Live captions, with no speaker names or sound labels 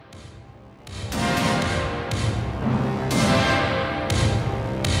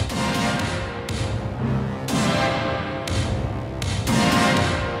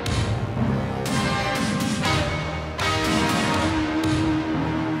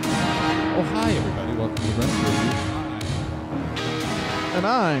Oh, hi, everybody. Welcome to the Rental Review. And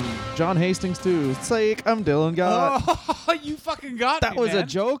I'm John Hastings too. Sake, I'm Dylan Gott. Oh, you fucking got That me, was man. a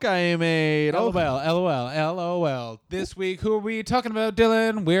joke I made. LOL, LOL. This week, who are we talking about,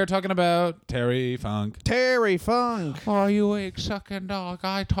 Dylan? We're talking about Terry Funk. Terry Funk. Oh, you egg-sucking dog.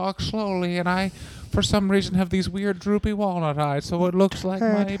 I talk slowly, and I, for some reason, have these weird droopy walnut eyes, so it looks like my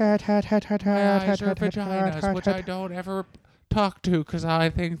eyes are vaginas, which I don't ever talk to because I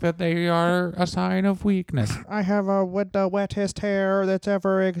think that they are a sign of weakness. I have the wettest hair that's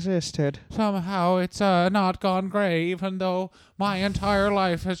ever existed. Somehow it's not gone gray, even though my entire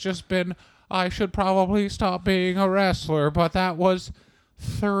life has just been, I should probably stop being a wrestler, but that was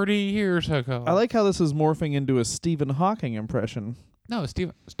 30 years ago. I like how this is morphing into a Stephen Hawking impression. No,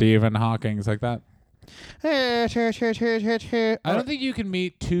 Stephen Hawking's like that. I don't think you can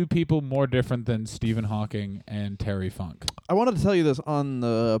meet two people more different than Stephen Hawking and Terry Funk. I wanted to tell you this on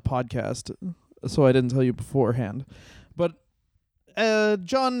the podcast, so I didn't tell you beforehand. But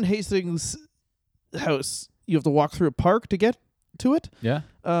John Hastings' house, you have to walk through a park to get to it. Yeah?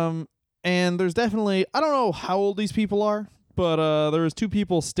 And there's definitely, I don't know how old these people are, but there's two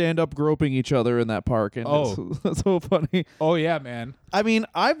people stand up groping each other in that park, and it's so funny. Oh, yeah, man. I mean,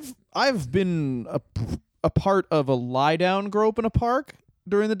 I've been a part of a lie down grope in a park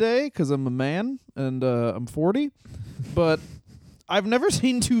during the day because I'm a man and I'm 40, but I've never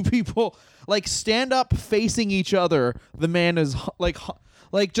seen two people like stand up facing each other. The man is like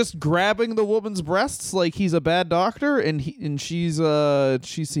just grabbing the woman's breasts like he's a bad doctor, and she's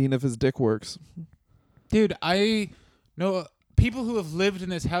seeing if his dick works. Dude, I know people who have lived in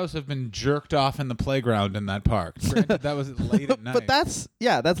this house have been jerked off in the playground in that park. Granted, that was late at night. But that's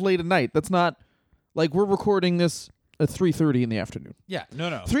late at night. That's not like we're recording this at 3:30 in the afternoon. Yeah, no.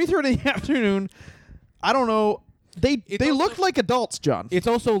 3:30 in the afternoon. I don't know. They looked like adults, John. It's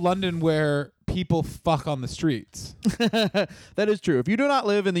also London where people fuck on the streets. That is true. If you do not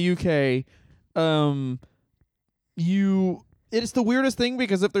live in the UK, it's the weirdest thing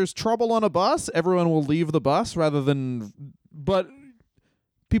because if there's trouble on a bus, everyone will leave the bus but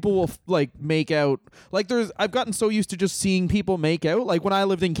people will like make out. Like I've gotten so used to just seeing people make out. Like when I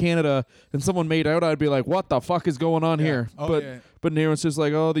lived in Canada and someone made out, I'd be like, "What the fuck is going on here?" But now it's just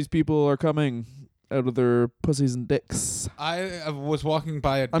like, "Oh, these people are coming out of their pussies and dicks." I was walking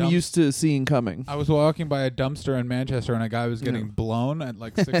by a I'm used to seeing coming. I was walking by a dumpster in Manchester and a guy was getting blown at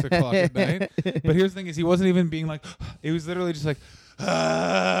like 6 o'clock at night. But here's the thing is he wasn't even being like, it was literally just like,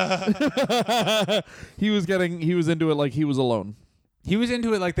 He was into it like he was alone. He was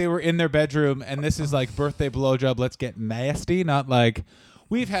into it like they were in their bedroom and this is like birthday blowjob, let's get nasty, not like,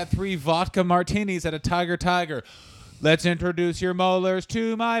 we've had 3 vodka martinis at a Tiger. Let's introduce your molars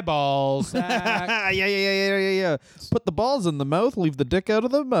to my ball sack. Yeah. Put the balls in the mouth, leave the dick out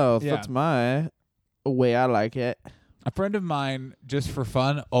of the mouth. Yeah. That's my way I like it. A friend of mine, just for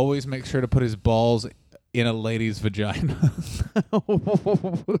fun, always makes sure to put his balls in a lady's vagina.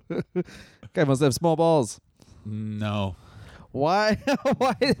 Guy must have small balls. No. Why?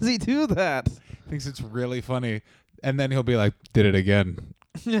 Why does he do that? Thinks it's really funny. And then he'll be like, did it again.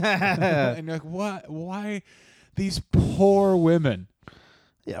 And you're like, what? Why? These poor women.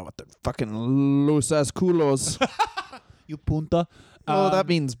 Yeah, what the fucking los ass culos. You punta. That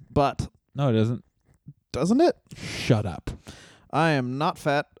means butt. No, it doesn't. Doesn't it? Shut up. I am not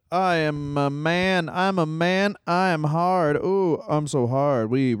fat. I am a man. I'm a man. I am hard. Ooh, I'm so hard.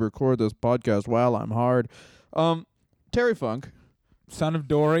 We record this podcast while I'm hard. Terry Funk. Son of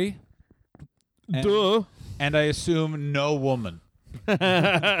Dory. Duh. And I assume no woman.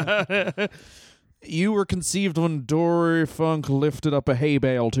 You were conceived when Dory Funk lifted up a hay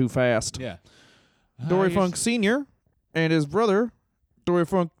bale too fast. Yeah. Dory Funk Sr. and his brother, Dory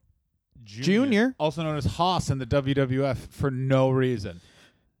Funk Jr. Also known as Haas in the WWF for no reason.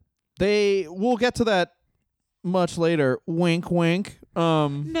 We'll get to that much later. Wink, wink.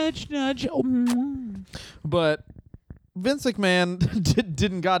 Nudge, nudge. But Vince McMahon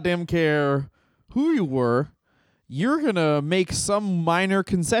didn't goddamn care who you were. You're going to make some minor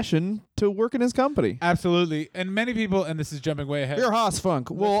concession to work in his company. Absolutely. And many people, and this is jumping way ahead. You're Haas Funk.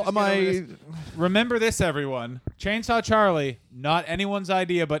 Well, Remember this, everyone. Chainsaw Charlie, not anyone's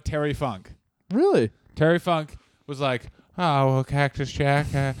idea but Terry Funk. Really? Terry Funk was like, oh, well, Cactus Jack,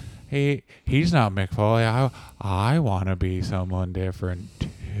 he's not Mick Foley. I want to be someone different,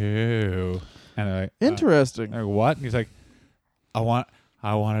 too. And they're like, interesting. They're like, what? And he's like, I want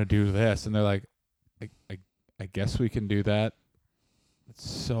to do this. And they're like, I guess we can do that. It's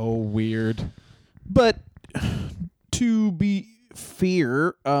so weird. But to be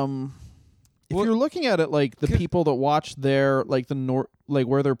fair, if Well, you're looking at it like the 'cause- people that watched their like like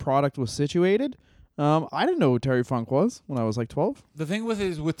where their product was situated, I didn't know who Terry Funk was when I was like 12. The thing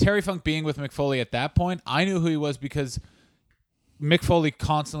with Terry Funk being with Mick Foley at that point, I knew who he was because Mick Foley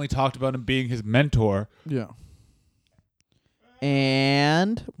constantly talked about him being his mentor, Yeah.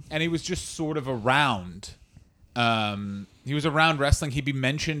 And and he was just sort of around. He was around wrestling. He'd be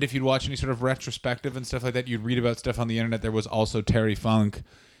mentioned if you'd watch any sort of retrospective and stuff like that. You'd read about stuff on the internet. There was also Terry Funk.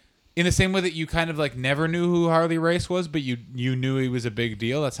 In the same way that you kind of like never knew who Harley Race was, but you knew he was a big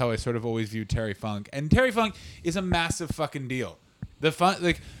deal. That's how I sort of always viewed Terry Funk. And Terry Funk is a massive fucking deal.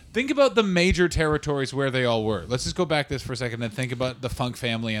 Think about the major territories where they all were. Let's just go back this for a second and think about the Funk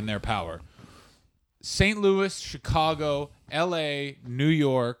family and their power. St. Louis, Chicago, L.A., New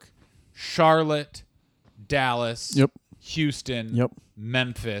York, Charlotte, Dallas, Yep. Houston, Yep.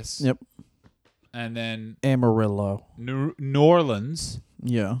 Memphis, Yep. and then Amarillo. New Orleans,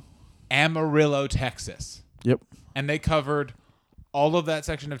 Yeah. Amarillo, Texas. Yep. And they covered all of that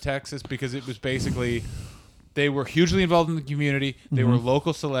section of Texas because it was basically they were hugely involved in the community. They were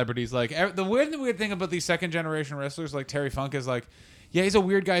local celebrities. Like the weird thing about these second generation wrestlers like Terry Funk is like, yeah, he's a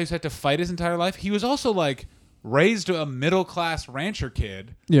weird guy who's had to fight his entire life. He was also like raised a middle class rancher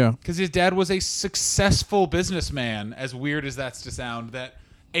kid. Yeah. Because his dad was a successful businessman, as weird as that's to sound, that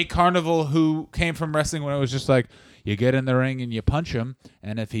a carnival who came from wrestling when it was just like, you get in the ring and you punch him,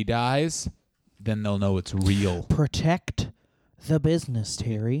 and if he dies, then they'll know it's real. Protect the business,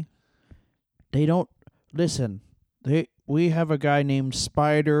 Terry. They don't listen. We have a guy named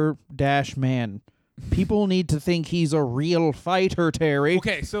Spider-Man. People need to think he's a real fighter, Terry.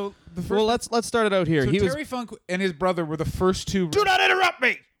 Okay, so the first Well, let's start it out here. so He Terry Funk and his brother were the first two. Do not interrupt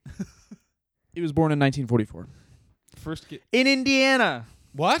me. He was born in 1944 in Indiana.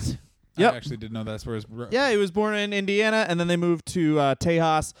 What? Yep. I actually didn't know that's where his. Yeah, he was born in Indiana, and then they moved to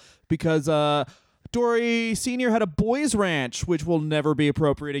Tejas because Dory Sr. had a boys' ranch, which will never be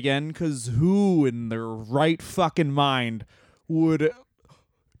appropriate again, because who in their right fucking mind would...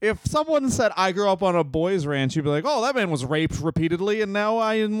 If someone said, I grew up on a boys' ranch, you'd be like, oh, that man was raped repeatedly, and now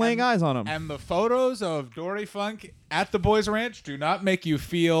I am laying eyes on him. And the photos of Dory Funk at the boys' ranch do not make you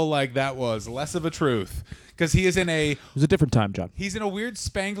feel like that was less of a truth. Because he is in It was a different time, John. he's in a weird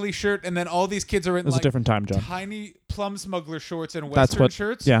spangly shirt, and then all these kids are in It was like a different time, John. tiny plum smuggler shorts and That's western what-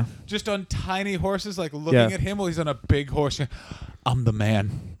 shirts. yeah. Just on tiny horses, like looking Yeah. at him while he's on a big horse. I'm the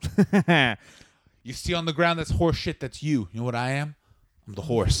man. You see on the ground that's horse shit, that's you. You know what I am? I'm the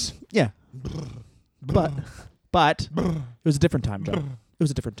horse. Yeah. But it was a different time, John. It was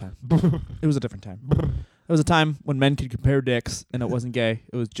a different time. It was a different time. It was a time when men could compare dicks, and it wasn't gay.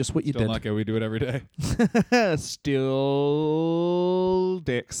 It was just what you Still not gay. We do it every day. did. Still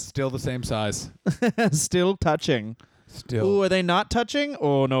dicks. Still the same size. Still touching. Still. Ooh, are they not touching?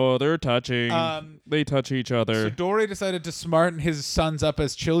 Oh, no, they're touching. They touch each So other. Dory decided to smarten his sons up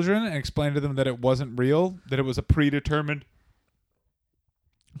as children and explain to them that it wasn't real, that it was a predetermined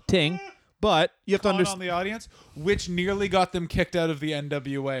Ting. But you have to con on understand. the audience, which nearly got them kicked out of the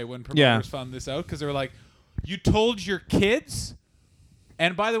NWA when promoters found this out because they were like, "You told your kids."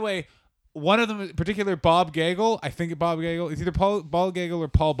 And by the way, one of them, in particular, Bob Gagel, I think Bob Gagel, it's either Paul Gagel or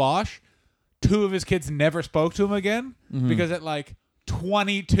Paul Bosch. Two of his kids never spoke to him again because at like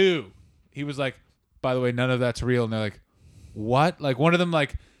 22, he was like, "By the way, none of that's real." And they're like, "What?" Like one of them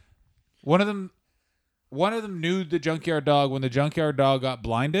knew the Junkyard Dog when the Junkyard Dog got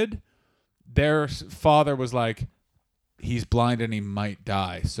blinded. Their father was like, he's blind and he might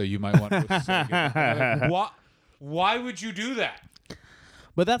die, so you might want to. Like, why would you do that?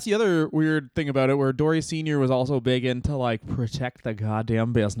 But that's the other weird thing about it, where Dory Sr. was also big into, like, protect the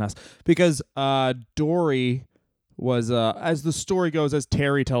goddamn business. Because Dory was, as the story goes, as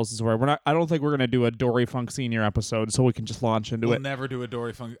Terry tells the story, I don't think we're going to do a Dory Funk Sr. episode, so we can just launch into We'll it. never do a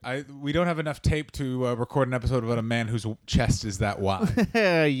Dory Funk. We don't have enough tape to record an episode about a man whose chest is that wide.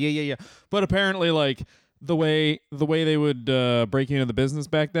 yeah. But apparently, like, the way they would break into the business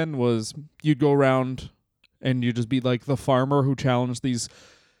back then was you'd go around and you'd just be like the farmer who challenged these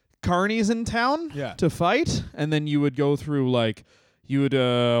carnies in town to fight, and then you would go through like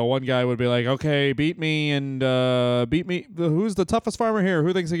one guy would be like, okay, beat me and beat me. Who's the toughest farmer here?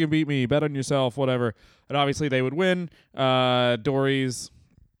 Who thinks he can beat me? Bet on yourself, whatever. And obviously they would win. Dory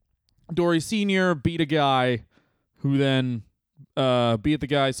Sr. beat a guy who then beat the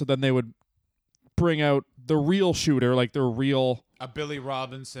guy, so then they would bring out the real shooter, like the real a Billy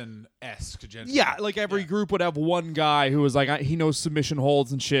Robinson-esque gentleman. Yeah, like every group would have one guy who was like, he knows submission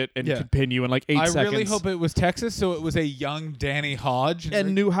holds and shit and could pin you in like 8 seconds. I really hope it was Texas, so it was a young Danny Hodge.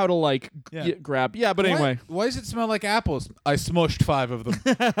 And knew how to like grab. Yeah, but anyway. Why does it smell like apples? I smushed 5 of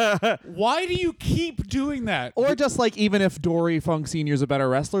them. Why do you keep doing that? Or just like, even if Dory Funk Sr.'s a better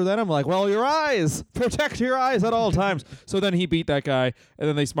wrestler than him, like, well, your eyes. Protect your eyes at all times. So then he beat that guy, and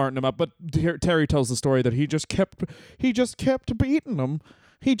then they smartened him up. But Terry tells the story that he just kept beating him.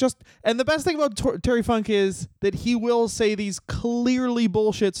 And the best thing about Terry Funk is that he will say these clearly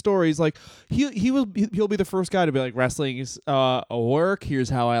bullshit stories. Like he'll be the first guy to be like, wrestling is a work. Here's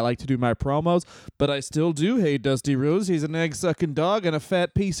how I like to do my promos, but I still do hate Dusty Rhodes. He's an egg sucking dog and a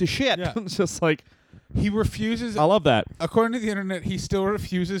fat piece of shit. Yeah. It's just like, he refuses. I love that. According to the internet, he still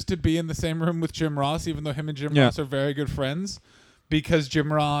refuses to be in the same room with Jim Ross, even though him and Jim Ross are very good friends, because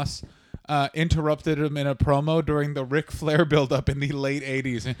Jim Ross interrupted him in a promo during the Ric Flair build-up in the late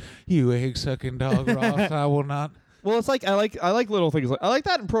 80s. And, you egg-sucking dog, Ross, I will not. Well, it's like I like little things. I like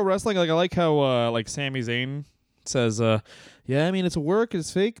that in pro wrestling. Like I like how like Sami Zayn says, yeah, I mean it's a work,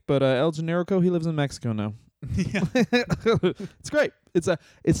 it's fake, but El Generico, he lives in Mexico now. Yeah. It's great.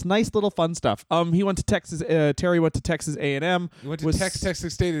 It's nice little fun stuff. He went to Texas. Terry went to Texas A&M. He went to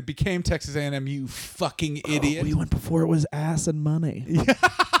Texas State. It became Texas A&M. You fucking idiot. We went before it was ass and money.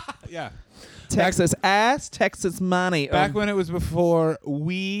 Yeah. Texas ass, Texas money. Back when it was before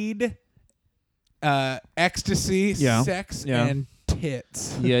weed, ecstasy, sex, and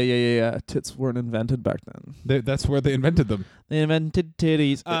tits. Yeah. Tits weren't invented back then. That's where they invented them. They invented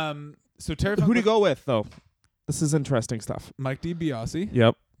titties. So Terry Funk, who to go with though? This is interesting stuff. Mike DiBiase.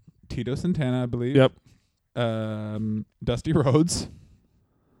 Yep. Tito Santana, I believe. Yep. Dusty Rhodes.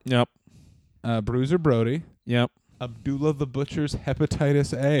 Yep. Bruiser Brody. Yep. Abdullah the Butcher's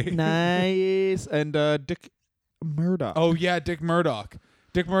hepatitis A. Nice. And Dick Murdoch. Oh yeah, Dick Murdoch.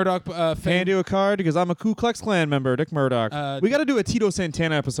 Dick Murdoch. Hand you a card because I'm a Ku Klux Klan member. Dick Murdoch. We got to do a Tito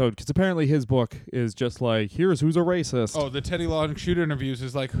Santana episode because apparently his book is just like, here's who's a racist. Oh, the Teddy Long Shooter interviews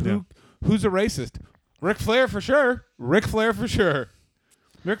is like, who's a racist? Ric Flair for sure. Ric Flair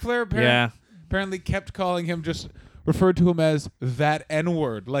apparently kept calling him, just referred to him as that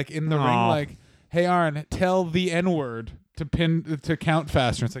N-word, like in the ring, like, hey Arn, tell the N-word to count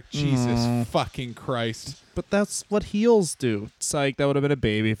faster. It's like, Jesus fucking Christ. But that's what heels do. Psych, that would have been a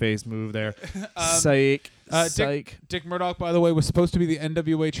babyface move there. Psych. Dick Murdoch, by the way, was supposed to be the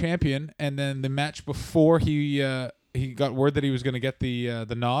NWA champion, and then the match before he got word that he was going to get the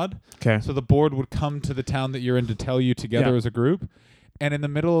nod. Okay. So the board would come to the town that you're in to tell you together as a group. And in the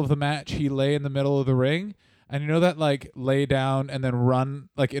middle of the match, he lay in the middle of the ring. And you know that like lay down and then run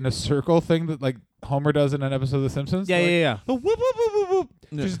like in a circle thing that like Homer does in an episode of The Simpsons? Yeah. The whoop, whoop, whoop, whoop, whoop.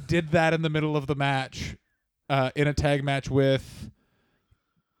 Yeah. Just did that in the middle of the match in a tag match with,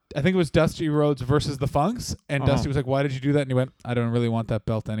 I think it was Dusty Rhodes versus the Funks. And Dusty was like, why did you do that? And he went, I don't really want that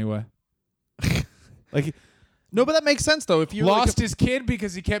belt anyway. Like... No, but that makes sense though. If you lost his kid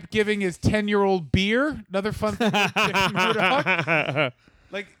because he kept giving his 10-year-old beer. Another fun thing with Dick Murdoch.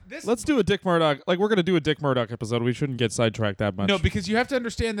 Like this. Let's do a Dick Murdoch. Like we're gonna do a Dick Murdoch episode. We shouldn't get sidetracked that much. No, because you have to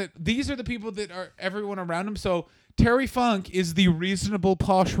understand that these are the people that are everyone around him. So Terry Funk is the reasonable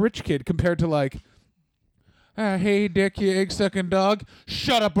posh rich kid compared to like, hey Dick, you egg sucking dog.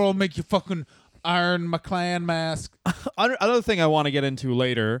 Shut up, or I'll make you fucking Iron McClan mask. Another thing I want to get into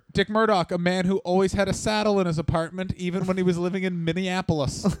later. Dick Murdoch, a man who always had a saddle in his apartment, even when he was living in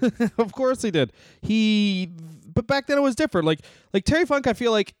Minneapolis. Of course he did. But back then it was different. Like Terry Funk, I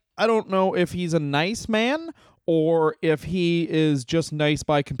feel like, I don't know if he's a nice man or if he is just nice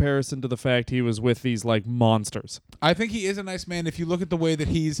by comparison to the fact he was with these like monsters. I think he is a nice man. If you look at the way that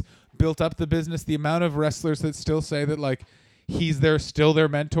he's built up the business, the amount of wrestlers that still say that like he's still their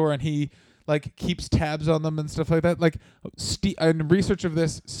mentor and he like keeps tabs on them and stuff like that. Like in research of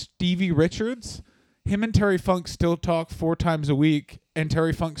this, Stevie Richards, him and Terry Funk still talk 4 times a week, and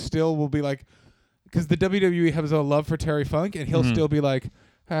Terry Funk still will be like, because the WWE has a love for Terry Funk, and he'll still be like,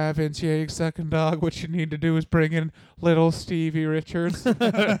 Vince, you sucking dog, what you need to do is bring in little Stevie Richards.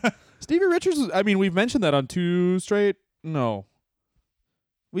 Stevie Richards, we've mentioned that on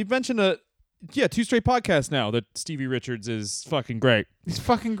We've mentioned 2 straight podcasts now that Stevie Richards is fucking great. He's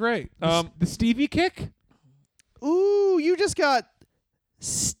fucking great. The Stevie kick? Ooh, you just got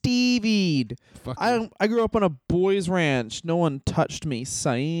Stevied. I grew up on a boys' ranch. No one touched me.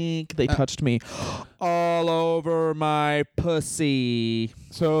 Psych. They touched me all over my pussy.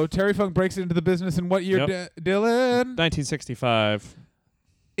 So Terry Funk breaks into the business in what year, Dylan? 1965.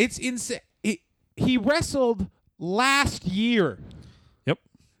 It's insane. He wrestled last year. Yep.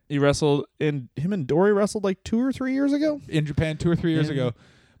 He wrestled, and him and Dory wrestled like 2 or 3 years ago. In Japan 2 or 3 years ago.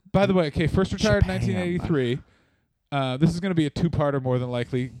 By the way, okay, first retired in 1983. This is going to be a two-parter more than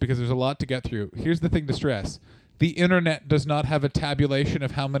likely because there's a lot to get through. Here's the thing to stress. The internet does not have a tabulation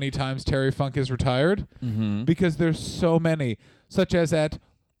of how many times Terry Funk is retired because there's so many, such as at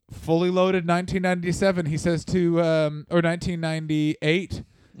Fully Loaded 1997, he says to, or 1998,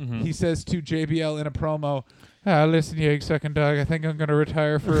 he says to JBL in a promo, listen, you egg-sucking dog, I think I'm going to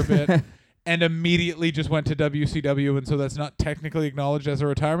retire for a bit. And immediately just went to WCW, and so that's not technically acknowledged as a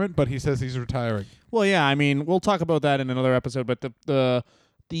retirement, but he says he's retiring. Well, yeah, I mean, we'll talk about that in another episode, but the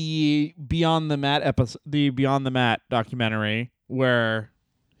Beyond the Mat the Beyond the Mat documentary where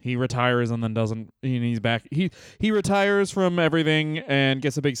he retires and then doesn't, and he's back. He retires from everything and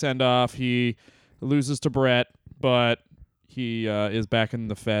gets a big send off. He loses to Brett, but he is back in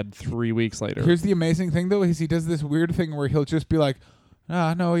the Fed 3 weeks later. Here's the amazing thing though, is he does this weird thing where he'll just be like,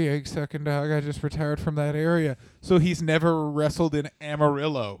 no, you egg-sucking dog, I just retired from that area. So he's never wrestled in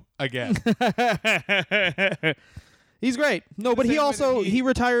Amarillo again. He's great. No, but he also he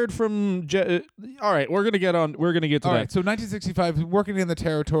retired from. All right, we're gonna get to that. All right, so 1965, working in the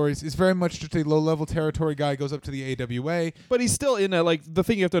territories, is very much just a low-level territory guy. Goes up to the AWA, but he's still in a the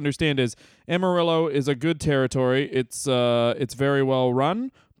thing you have to understand is Amarillo is a good territory. It's very well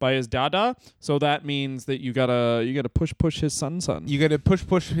run by his dada, so that means that you gotta push his son. You gotta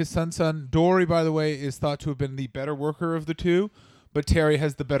push his son. Dory, by the way, is thought to have been the better worker of the two, but Terry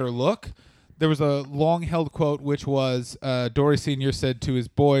has the better look. There was a long-held quote, which was Dory Sr. said to his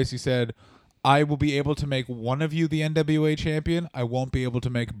boys, he said, I will be able to make one of you the NWA champion. I won't be able to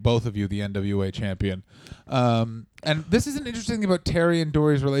make both of you the NWA champion. And this is an interesting thing about Terry and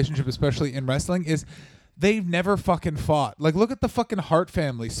Dory's relationship, especially in wrestling, is they've never fucking fought. Like, look at the fucking Hart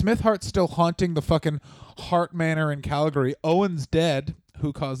family. Smith Hart's still haunting the fucking Hart Manor in Calgary. Owen's dead.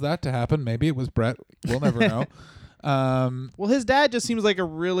 Who caused that to happen? Maybe it was Brett. We'll never know. Well, his dad just seems like a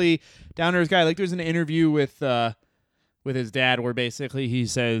really down-to-earth guy. Like, there's an interview with his dad where basically he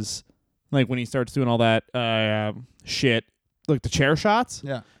says, like, when he starts doing all that shit, like the chair shots,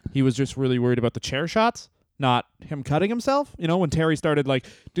 yeah, he was just really worried about the chair shots, not him cutting himself. You know, when Terry started, like,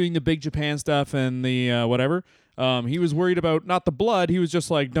 doing the Big Japan stuff and the whatever, he was worried about not the blood. He was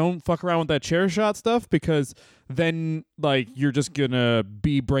just like, don't fuck around with that chair shot stuff because then, like, you're just gonna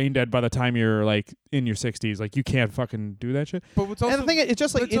be brain dead by the time you're, like, in your 60s. Like, you can't fucking do that shit. But what's also, and the thing, it's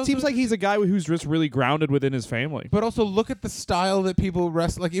just like, it seems like he's a guy who's just really grounded within his family. But also look at the style that people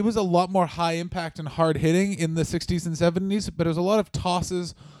wrestle. Like, it was a lot more high impact and hard hitting in the 60s and 70s, but it was a lot of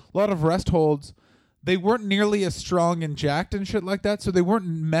tosses, a lot of rest holds. They weren't nearly as strong and jacked and shit like that, so they weren't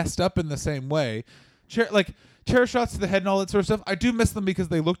messed up in the same way. Chair shots to the head and all that sort of stuff. I do miss them because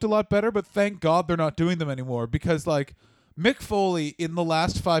they looked a lot better, but thank God they're not doing them anymore because, like, Mick Foley in the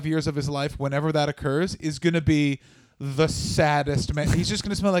last 5 years of his life, whenever that occurs, is going to be the saddest man. He's just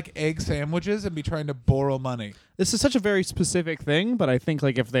going to smell like egg sandwiches and be trying to borrow money. This is such a very specific thing, but I think,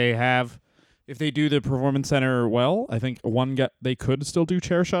 like, if they do the Performance Center well, I think they could still do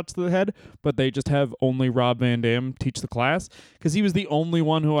chair shots to the head, but they just have only Rob Van Dam teach the class because he was the only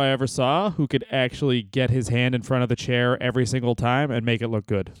one who I ever saw who could actually get his hand in front of the chair every single time and make it look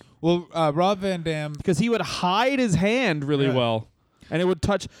good. Well, Rob Van Dam, because he would hide his hand really well. And it would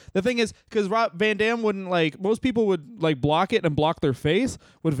touch. The thing is, because Rob Van Dam wouldn't, like, most people would, like, block it and block their face.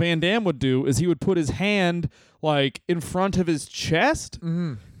 What Van Dam would do is he would put his hand, like, in front of his chest.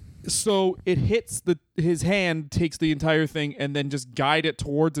 Mm-hmm. So it hits his hand, takes the entire thing, and then just guide it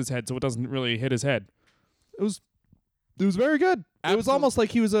towards his head so it doesn't really hit his head. It was very good. It was almost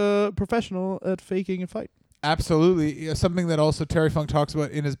like he was a professional at faking a fight. Absolutely. Something that also Terry Funk talks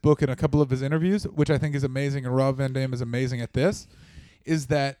about in his book and a couple of his interviews, which I think is amazing, and Rob Van Dam is amazing at this, is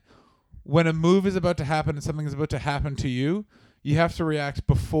that when a move is about to happen and something is about to happen to you, you have to react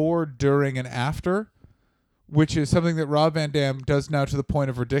before, during, and after, which is something that Rob Van Dam does now to the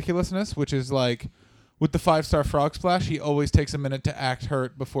point of ridiculousness, which is like with the 5-star frog splash, he always takes a minute to act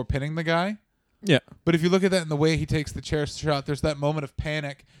hurt before pinning the guy. Yeah. But if you look at that in the way he takes the chair shot, there's that moment of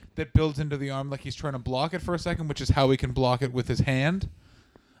panic that builds into the arm like he's trying to block it for a second, which is how he can block it with his hand.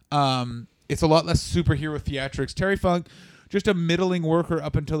 It's a lot less superhero theatrics. Terry Funk, just a middling worker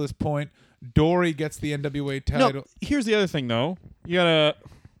up until this point. Dory gets the NWA title. No, here's the other thing, though.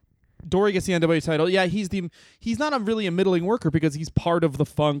 Dory gets the NWA title. Yeah, he's not really a middling worker because he's part of the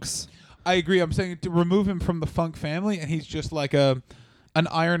Funks. I agree. I'm saying to remove him from the Funk family, and he's just like an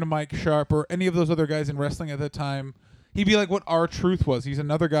Iron Mike Sharp or any of those other guys in wrestling at that time. He'd be like what R-Truth was. He's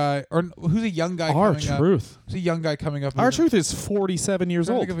another guy, or who's a young guy coming up. R-Truth. Who's a young guy coming up. R-Truth is 47 years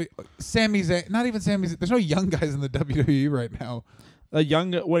old. Sami Zayn. Not even Sami Zayn. There's no young guys in the WWE right now. What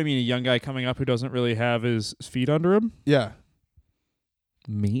do you mean, a young guy coming up who doesn't really have his feet under him? Yeah.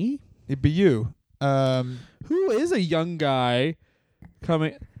 Me? It'd be you. Who is a young guy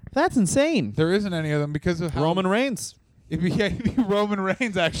coming? That's insane. There isn't any of them because of how Roman Reigns. It'd be Roman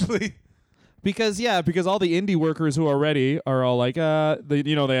Reigns, actually. Because all the indie workers who are ready are all like, they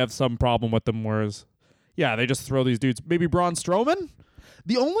have some problem with them, whereas, they just throw these dudes. Maybe Braun Strowman?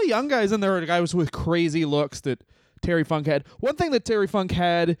 The only young guys in there are guys with crazy looks that Terry Funk had. One thing that Terry Funk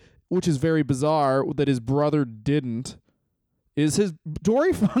had, which is very bizarre, that his brother didn't, is his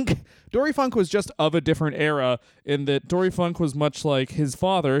Dory Funk. Dory Funk was just of a different era in that Dory Funk was much like his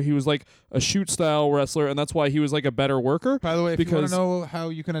father. He was like a shoot-style wrestler, and that's why he was like a better worker. By the way, if you want to know how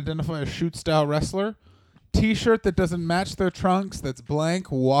you can identify a shoot-style wrestler, T-shirt that doesn't match their trunks, that's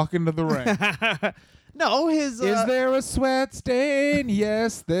blank, walk into the ring. No, his... is there a sweat stain?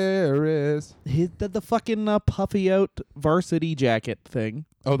 Yes, there is. The fucking puffy-out varsity jacket thing.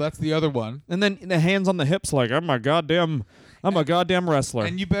 Oh, that's the other one. And then the hands on the hips like, I'm a goddamn wrestler.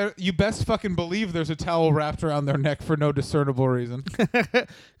 And you best fucking believe there's a towel wrapped around their neck for no discernible reason.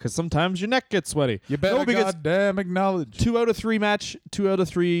 Because sometimes your neck gets sweaty. You better goddamn acknowledge. 2 out of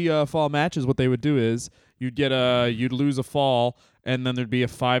 3 fall matches, what they would do is you'd lose a fall, and then there'd be a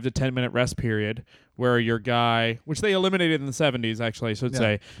 5 to 10 minute rest period where your guy, which they eliminated in the 70s, actually, I should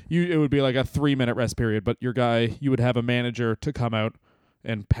say, it would be like a 3-minute rest period, but your guy, you would have a manager to come out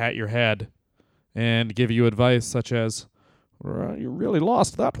and pat your head and give you advice such as, you really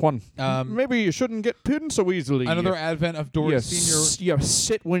lost that one. Maybe you shouldn't get pinned so easily. Another advent of Dory Sr. You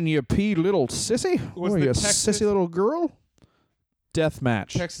sit when you pee, little sissy. Was or the you Texas- sissy little girl. Death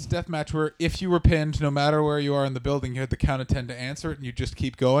match. Texas death match where if you were pinned, no matter where you are in the building, you had the count of 10 to answer it, and you just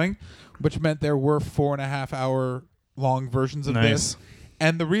keep going, which meant there were 4.5 hour long versions of this.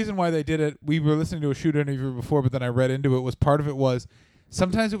 And the reason why they did it, we were listening to a shoot interview before, but then I read into it, was part of it was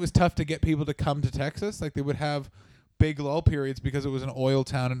sometimes it was tough to get people to come to Texas. Like they would have big lull periods because it was an oil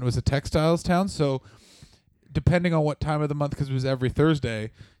town and it was a textiles town. So depending on what time of the month, because it was every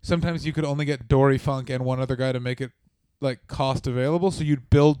Thursday, sometimes you could only get Dory Funk and one other guy to make it like cost available, so you'd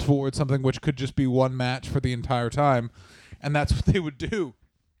build towards something which could just be one match for the entire time, and that's what they would do.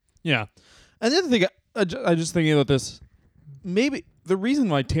 Yeah. And the other thing, I just thinking about this, maybe the reason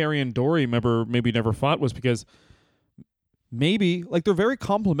why Terry and Dory maybe never fought was because maybe like they're very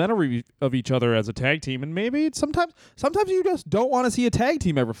complimentary of each other as a tag team, and maybe sometimes you just don't want to see a tag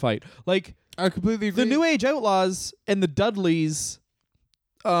team ever fight. Like I completely agree. The New Age Outlaws and the Dudleys,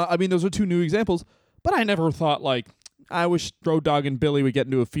 those are 2 new examples, but I never thought like, I wish Road Dogg and Billy would get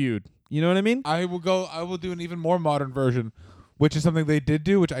into a feud. You know what I mean? I will do an even more modern version, which is something they did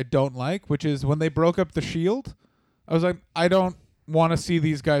do, which I don't like, which is when they broke up the Shield, I was like, I don't want to see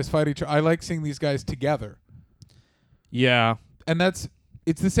these guys fight each other. I like seeing these guys together. Yeah. And it's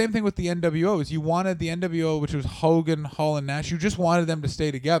the same thing with the NWO, is you wanted the NWO, which was Hogan, Hall, and Nash, you just wanted them to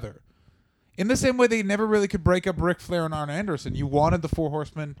stay together. In the same way they never really could break up Ric Flair and Arn Anderson. You wanted the 4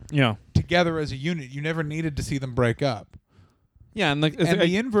 Horsemen together as a unit. You never needed to see them break up. Yeah, and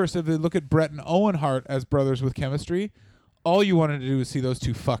the inverse of it, look at Bret and Owen Hart as brothers with chemistry. All you wanted to do was see those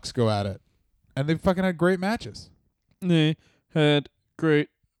 2 fucks go at it. And they fucking had great matches. They had great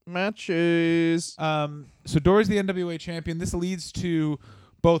matches. So Dory's the NWA champion. This leads to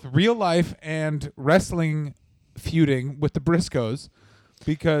both real life and wrestling feuding with the Briscoes,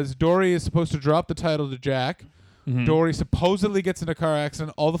 because Dory is supposed to drop the title to Jack. Mm-hmm. Dory supposedly gets in a car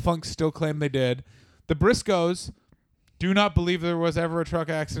accident. All the Funks still claim they did. The Briscoes do not believe there was ever a truck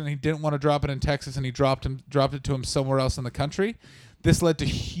accident. He didn't want to drop it in Texas, and he dropped it to him somewhere else in the country. This led to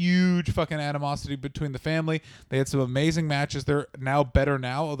huge fucking animosity between the family. They had some amazing matches. They're now better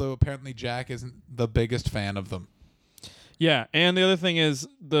now, although apparently Jack isn't the biggest fan of them. Yeah, and the other thing is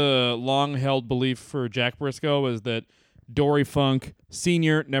the long-held belief for Jack Briscoe is that Dory Funk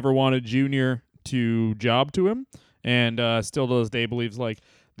Sr. never wanted Junior to job to him, and still to this day believes like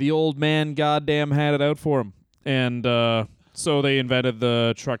the old man goddamn had it out for him. And so they invented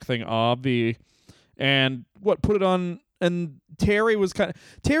the truck thing, obvi, and put it on. And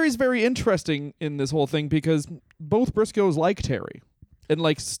Terry's very interesting in this whole thing because both Briscoes like Terry, and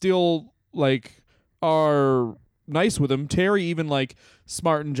like still like are nice with him. Terry even like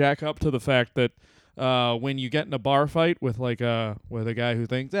smartened Jack up to the fact that when you get in a bar fight with a guy who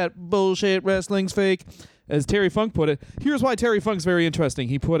thinks that bullshit wrestling's fake, as Terry Funk put it, here's why Terry Funk's very interesting.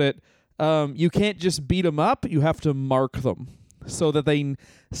 He put it, you can't just beat them up, you have to mark them so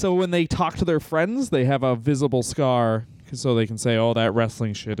when they talk to their friends, they have a visible scar so they can say, oh, that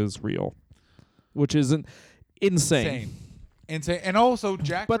wrestling shit is real, which isn't insane. insane. And also,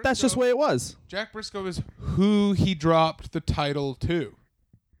 But that's just the way it was. Jack Briscoe is who he dropped the title to.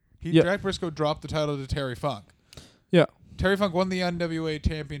 Jack Briscoe dropped the title to Terry Funk. Yeah. Terry Funk won the NWA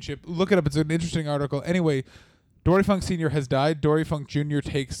championship. Look it up. It's an interesting article. Anyway, Dory Funk Sr. has died. Dory Funk Jr.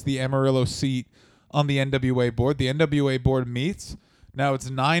 takes the Amarillo seat on the NWA board. The NWA board meets. Now it's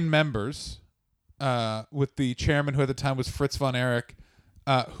 9 members, with the chairman, who at the time was Fritz von Erich,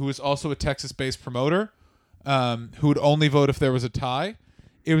 who is also a Texas-based promoter, who would only vote if there was a tie.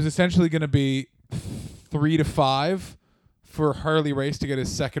 It was essentially going to be 3-5 for Harley Race to get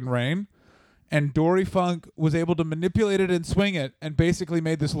his second reign. And Dory Funk was able to manipulate it and swing it, and basically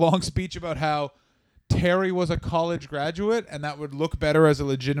made this long speech about how Terry was a college graduate, and that would look better as a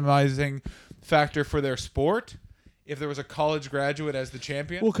legitimizing factor for their sport if there was a college graduate as the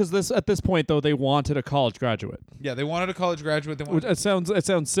champion. Well, because at this point, though, they wanted a college graduate. Yeah, they wanted a college graduate. It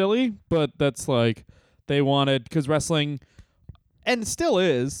sounds silly, but that's like they wanted, because wrestling, and still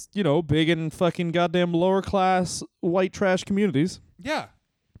is, big in fucking goddamn lower class white trash communities. Yeah.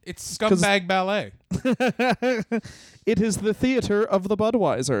 It's scumbag ballet. It is the theater of the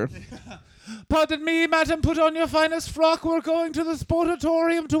Budweiser. Pardon me, madam, put on your finest frock. We're going to the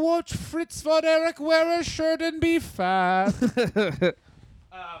sportatorium to watch Fritz von Erich wear a shirt and be fat.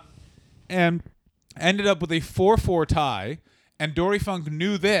 And ended up with a 4-4 tie. And Dory Funk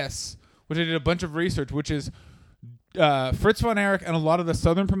knew this, which I did a bunch of research, which is Fritz von Erich and a lot of the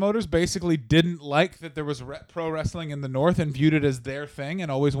Southern promoters basically didn't like that there was pro wrestling in the North and viewed it as their thing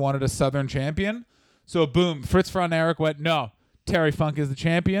and always wanted a Southern champion. So boom, Fritz von Erich went, no, Terry Funk is the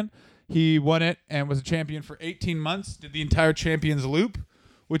champion. He won it and was a champion for 18 months, did the entire Champions Loop,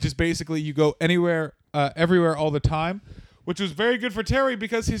 which is basically you go anywhere, everywhere all the time, which was very good for Terry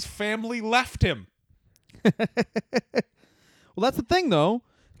because his family left him. Well, that's the thing, though,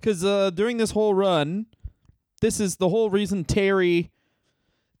 because during this whole run, this is the whole reason Terry.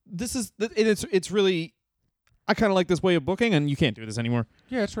 It's really. I kind of like this way of booking, and you can't do this anymore.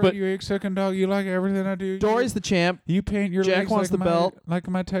 Yeah, that's right. But you egg sucking dog. You like everything I do. Dory's the champ. You paint your Jack legs wants like the belt. like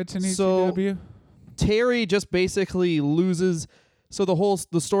my tights in So ECW. Terry just basically loses. So the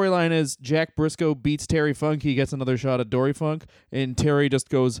storyline is Jack Briscoe beats Terry Funk. He gets another shot at Dory Funk, and Terry just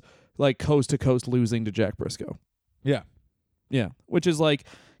goes like coast to coast, losing to Jack Briscoe. Yeah. Yeah, which is like,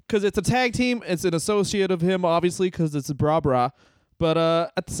 because it's a tag team, it's an associate of him, obviously, because it's a bra. But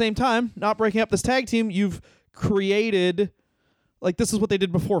at the same time, not breaking up this tag team, you've created, like, this is what they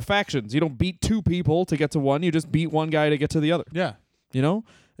did before factions. You don't beat 2 people to get to one, you just beat one guy to get to the other. Yeah.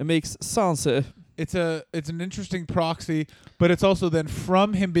 It makes sense. It's an interesting proxy, but it's also then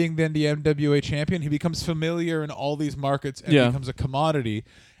from him being then the NWA champion, he becomes familiar in all these markets and becomes a commodity.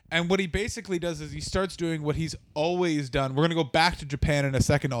 And what he basically does is he starts doing what he's always done. We're going to go back to Japan in a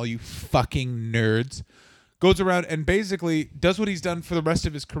second, all you fucking nerds. Goes around and basically does what he's done for the rest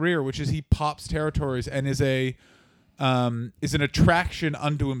of his career, which is he pops territories and is an attraction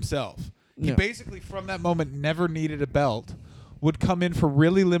unto himself. He basically, from that moment, never needed a belt, would come in for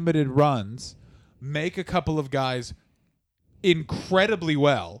really limited runs, make a couple of guys incredibly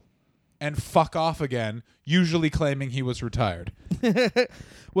well, and fuck off again, usually claiming he was retired.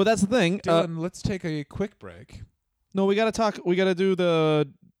 Well, that's the thing. Dylan, let's take a quick break. No, we gotta talk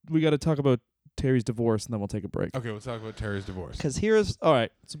about Terry's divorce, and then we'll take a break. Okay, we'll talk about Terry's divorce. Because all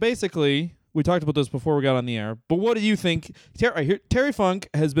right. So basically, we talked about this before we got on the air. But what do you think? Terry Funk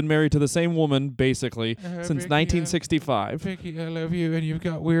has been married to the same woman basically since Vicky, 1965. Vicky, I love you, and you've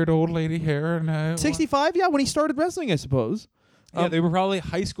got weird old lady hair. And 65? Yeah, when he started wrestling, I suppose. Yeah, they were probably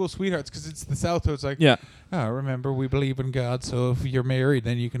high school sweethearts because it's the South, so it's like, remember, we believe in God, so if you're married,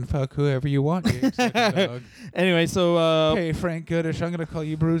 then you can fuck whoever you want. You dog. Anyway, so... hey, Frank Goodish, I'm going to call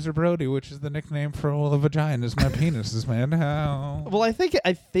you Bruiser Brody, which is the nickname for all the vaginas my penises, man. How? Well, I think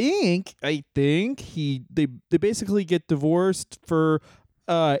they basically get divorced for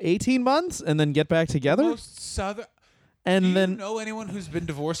 18 months and then get back together. Most Southern... And Do then you know anyone who's been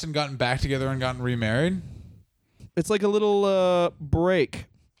divorced and gotten back together and gotten remarried? it's like a little break,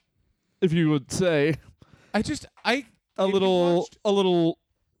 if you would say. A little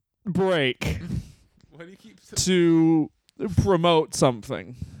break What do you keep saying? to promote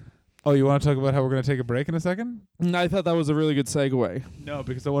something. Oh, you want to talk about how we're going to take a break in a second? I thought that was a really good segue. No,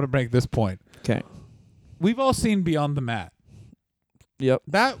 because I want to make this point. Okay. We've all seen Beyond the Mat. Yep.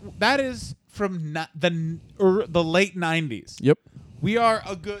 That is from the late 90s. Yep. We are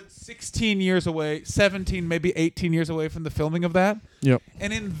a good 16 years away, 17, maybe 18 years away from the filming of that. Yep.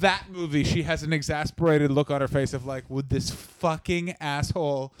 And in that movie, she has an exasperated look on her face of like, would this fucking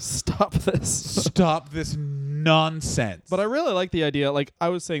asshole Stop this. stop this nonsense? But I really like the idea. Like, I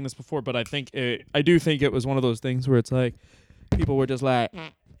was saying this before, but I do think it was one of those things where it's like, people were just like,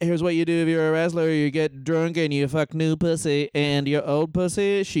 here's what you do if you're a wrestler. You get drunk and you fuck new pussy, and your old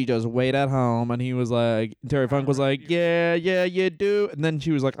pussy, she just wait at home. And he was like, Terry Funk was like, yeah, you do. And then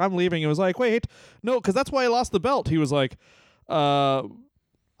she was like, I'm leaving. It was like, wait, no, because that's why I lost the belt. He was like, I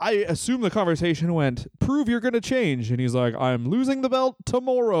assume the conversation went, prove you're going to change. And he's like, I'm losing the belt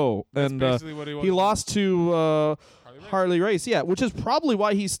tomorrow. That's And basically what he lost to Harley Race. Yeah, which is probably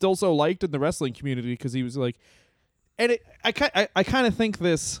why he's still so liked in the wrestling community, because he was like, and I kind of think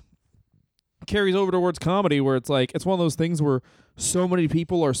this carries over towards comedy, where it's like, it's one of those things where so many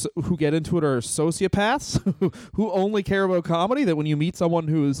people are who get into it are sociopaths who only care about comedy, that when you meet someone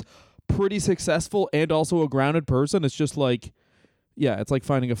who's pretty successful and also a grounded person, it's just like, yeah, it's like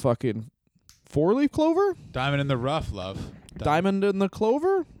finding a fucking four-leaf clover. Diamond in the rough, love. Diamond in the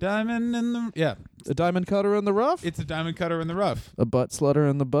clover. Diamond in the yeah. A diamond cutter in the rough. It's a diamond cutter in the rough. A butt slutter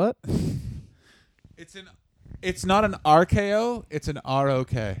in the butt. It's not an RKO. It's an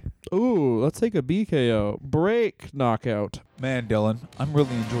ROK. Ooh, let's take a BKO. Break knockout. Man, Dylan, I'm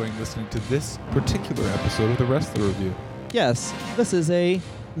really enjoying listening to this particular episode of the Wrestler Review. Yes, this is a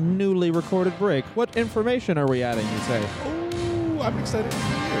newly recorded break. What information are we adding, you say? Oh, I'm excited to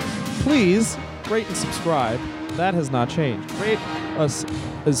hear. Please rate and subscribe. That has not changed. Rate us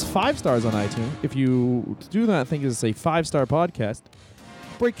as 5 stars on iTunes. If you do not think it's a 5-star podcast,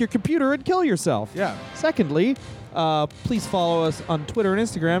 break your computer and kill yourself. Yeah. Secondly, please follow us on Twitter and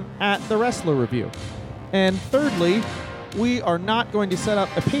Instagram at The Wrestler Review. And thirdly, we are not going to set up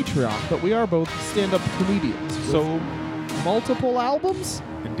a Patreon, but we are both stand-up comedians. So, multiple albums?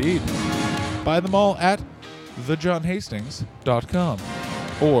 Indeed. Buy them all at thejohnhastings.com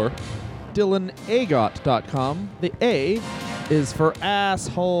or DylanAgot.com. The A is for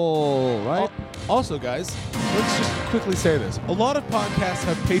asshole, right? Also, guys, let's just quickly say this. A lot of podcasts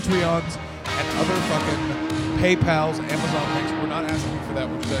have Patreons and other fucking PayPals, Amazon links. We're not asking you for that.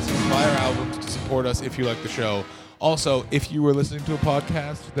 We're just asking you to buy our albums to support us if you like the show. Also, if you were listening to a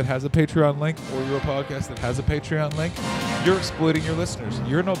podcast that has a Patreon link, or you're a podcast that has a Patreon link, you're exploiting your listeners.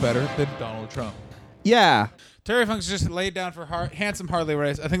 You're no better than Donald Trump. Yeah. Terry Funk's just laid down for handsome Harley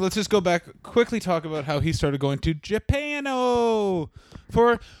Race. I think let's just go back, quickly talk about how he started going to Japano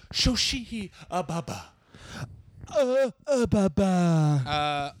for Shoshi Ababa.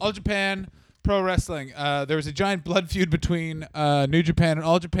 All Japan Pro Wrestling. There was a giant blood feud between New Japan and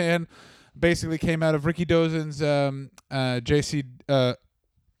All Japan. Basically came out of Ricky Dozen's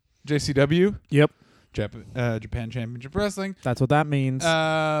JCW. Yep. Japan Championship Wrestling. That's what that means.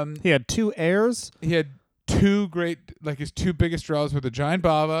 He had 2 heirs. He had 2 great, like his 2 biggest draws were the Giant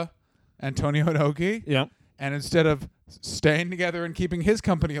Baba and Tony Inoki. Yep. And instead of staying together and keeping his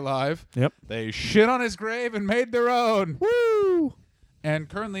company alive, yep, they shit on his grave and made their own. Woo! And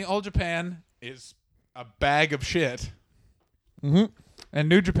currently, All Japan is a bag of shit. Mm-hmm. And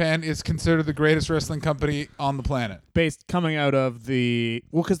New Japan is considered the greatest wrestling company on the planet. Based coming out of the...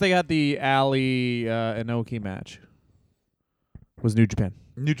 Well, because they had the Ali Inoki match. Was New Japan.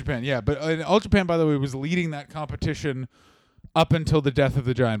 New Japan, yeah. But All Japan, by the way, was leading that competition up until the death of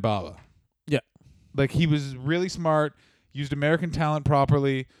the Giant Baba. Yeah. Like, he was really smart, used American talent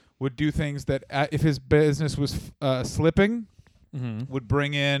properly, would do things that, if his business was slipping, would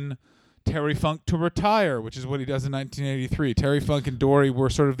bring in Terry Funk to retire, which is what he does in 1983. Terry Funk and Dory were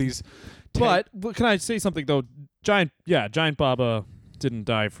sort of these... But can I say something, though? Giant Baba didn't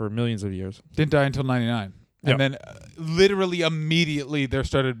die for millions of years. Didn't die until 99. Yep. And then literally immediately there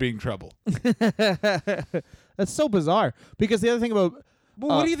started being trouble. That's so bizarre. Because the other thing about...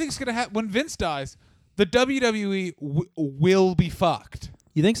 Well, what do you think's going to happen when Vince dies? The WWE will be fucked.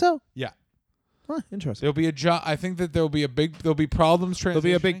 You think so? Yeah. Huh, interesting. There'll be I think that there'll be problems transitioning. There'll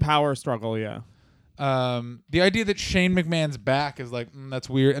be a big power struggle, yeah. The idea that Shane McMahon's back is like, that's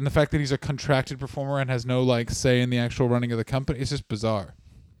weird. And the fact that he's a contracted performer and has no like say in the actual running of the company, it's just bizarre.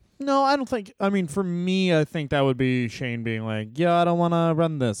 No, I don't think... I mean, for me, I think that would be Shane being like, yeah, I don't want to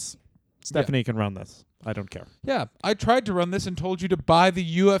run this. Stephanie can run this. I don't care. Yeah, I tried to run this and told you to buy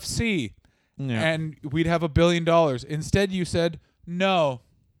the UFC. Yeah. And we'd have $1 billion. Instead, you said no,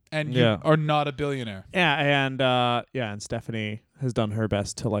 and you are not a billionaire. Yeah, and Stephanie has done her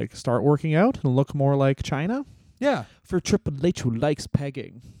best to like start working out and look more like China. Yeah, for Triple H, who likes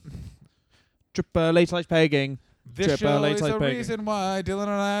pegging. Triple H likes pegging. This show is a reason why Dylan and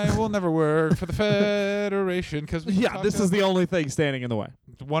I will never work for the Federation because this is the only thing standing in the way.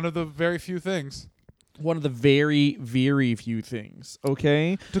 One of the very few things. One of the very, very few things,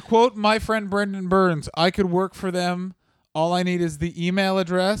 okay? To quote my friend Brendan Burns, I could work for them. All I need is the email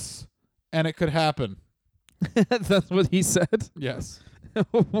address, and it could happen. That's what he said? Yes.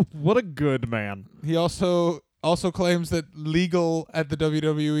 What a good man. He also also claims that Legal at the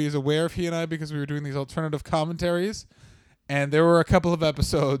WWE is aware of he and I because we were doing these alternative commentaries. And there were a couple of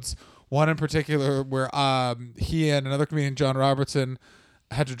episodes, one in particular, where he and another comedian, John Robertson,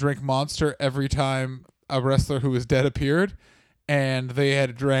 had to drink Monster every time a wrestler who was dead appeared. And they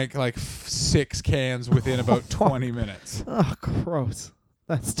had drank like 6 cans within about 20 minutes. Oh, gross.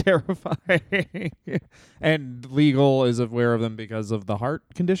 That's terrifying. And Legal is aware of them because of the heart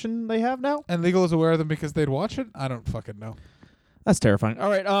condition they have now? And Legal is aware of them because they'd watch it? I don't fucking know. That's terrifying. All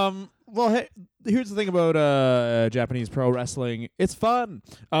right. Well, hey, here's the thing about Japanese pro wrestling. It's fun.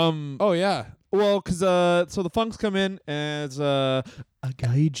 Oh, yeah. Well, because so the Funks come in as a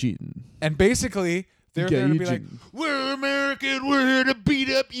gaijin. And basically, they're there to be like, we're American, we're here to beat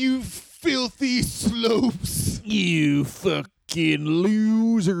up you filthy slopes. You fucking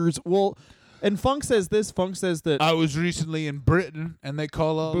losers. Well, and Funk says this. Funk says that. I was recently in Britain, and they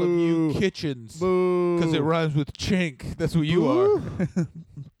call all of you kitchens. Boo. Because it rhymes with chink. That's what you are.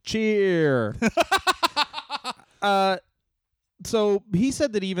 Cheer. So he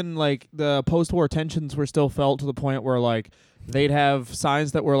said that even like the post-war tensions were still felt to the point where like they'd have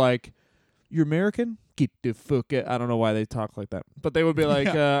signs that were like, "You're American? Get the fuck out." I don't know why they talk like that, but they would be like,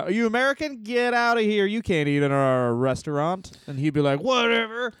 "Are you American? Get out of here! You can't eat in our restaurant." And he'd be like,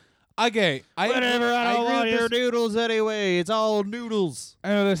 "Whatever." Okay, Whatever, I don't want your noodles anyway. It's all noodles. I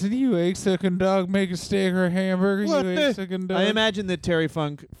know, listen, you egg-sucking dog, make a steak or a hamburger, What you the- egg-sucking dog. I imagine that Terry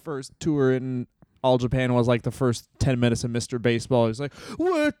Funk first tour in All Japan was like the first 10 minutes of Mr. Baseball. He's like,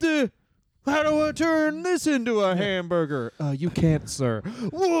 "What the? How do I turn this into a hamburger?" You can't, sir.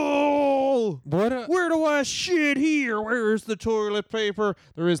 Whoa! Where do I shit here? Where's the toilet paper?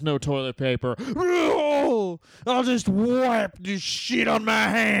 There is no toilet paper. Whoa! I'll just wipe this shit on my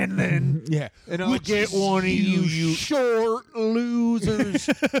hand then. Yeah. And I'll get one of you short losers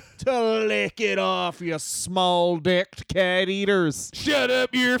to lick it off, you small-dicked cat eaters. Shut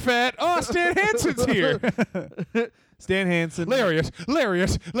up, you're fat. Oh, Stan Hansen's here. Stan Hansen. Lariat.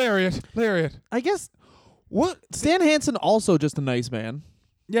 I guess What? Stan Hansen also just a nice man.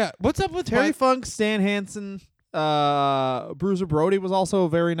 Yeah, what's up with Terry my... Funk, Stan Hansen, Bruiser Brody was also a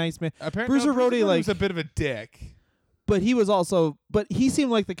very nice man. Apparently, Bruiser Brody, like, was a bit of a dick. but he was also, but he seemed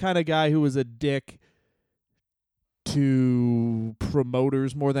like the kind of guy who was a dick to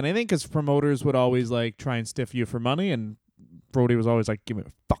promoters more than anything, because promoters would always like try and stiff you for money, and Brody was always like, give me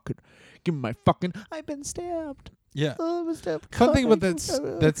my fucking, I've been stabbed. Yeah. Oh, I was stabbed. Fun thing about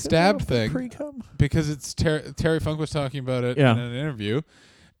that stabbed thing, Pre-cum. because it's Terry Funk was talking about it Yeah. in an interview,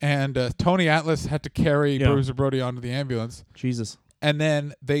 and Tony Atlas had to carry Yeah. Bruiser Brody onto the ambulance, Jesus. and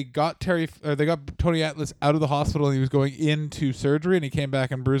then they got Tony Atlas out of the hospital, and he was going into surgery, and he came back,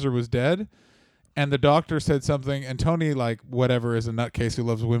 and Bruiser was dead, and the doctor said something, and Tony, like, whatever, is a nutcase who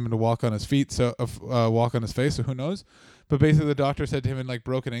loves women to walk on his feet, so walk on his face, so who knows? But basically, the doctor said to him in like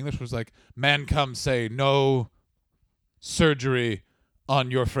broken English, was like, "Man, come say no surgery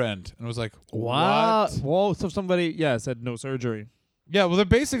on your friend," and I was like, Wow. "What?" Whoa. So somebody, said no surgery. Yeah, well, they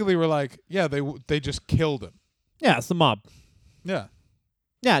basically were like, "Yeah, they just killed him." Yeah, it's the mob. Yeah,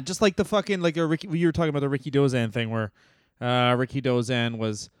 Yeah, just like the fucking, like, you were talking about the Ricky Dozan thing where Ricky Dozan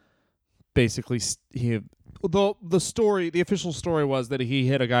was basically, the official story was that he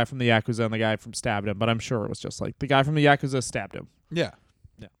hit a guy from the Yakuza and the guy stabbed him, but I'm sure it was just like the guy from the Yakuza stabbed him. yeah,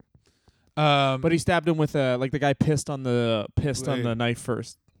 Yeah. But he stabbed him with the guy pissed on the Wait. knife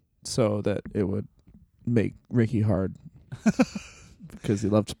first so that it would make Ricky hard because he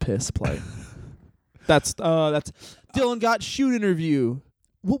loved piss play. That's Dylan got shoot interview.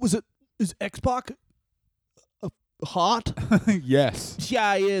 What was it? Is X-Pac hot? yes.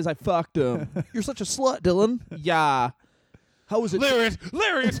 Yeah, he is. I fucked him. You're such a slut, Dylan. Yeah. How was it?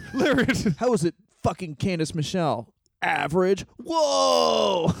 Lariat. How was it fucking Candice Michelle? Average.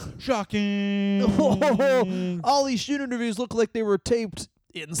 Whoa. Shocking. Whoa. All these shoot interviews look like they were taped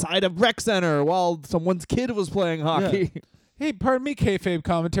inside a rec center while someone's kid was playing hockey. Hey, pardon me, kayfabe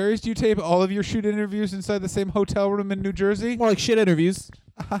commentaries. Do you tape all of your shoot interviews inside the same hotel room in New Jersey? More like shit interviews.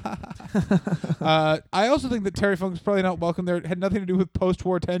 I also think that Terry Funk's probably not welcome there. It had nothing to do with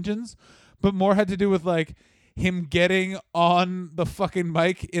post-war tensions, but more had to do with like him getting on the fucking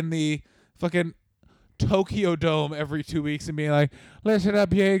mic in the fucking Tokyo Dome every 2 weeks and being like, "Listen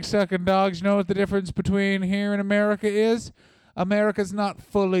up, you egg-sucking dogs. You know what the difference between here and America is? America's not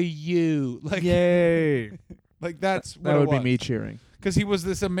fully you." Like, Yay. like that's what That it would be was. me cheering. Because he was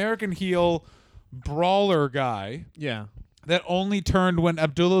this American heel brawler guy Yeah. that only turned when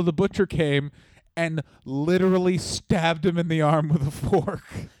Abdullah the Butcher came and literally stabbed him in the arm with a fork.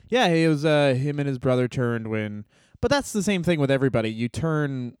 Yeah, it was him and his brother turned when, but that's the same thing with everybody. You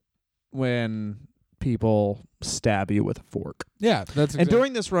turn when people stab you with a fork. Yeah, that's And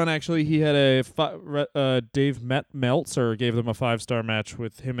during this run, actually, he had Dave Meltzer gave them a 5-star match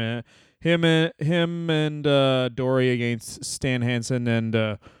with him and Dory against Stan Hansen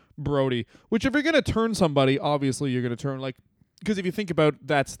and Brody. Which, if you're gonna turn somebody, obviously you're gonna turn because if you think about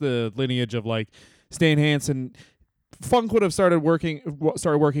that's the lineage of Stan Hansen. Funk would have started working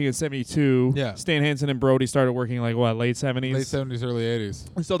in 72. Yeah. Stan Hansen and Brody started working late 70s? late 70s, early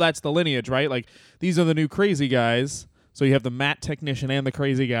 80s. So that's the lineage, right? These are the new crazy guys. So you have the mat technician and the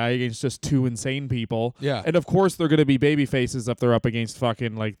crazy guy against just two insane people. Yeah. And of course they're going to be baby faces if they're up against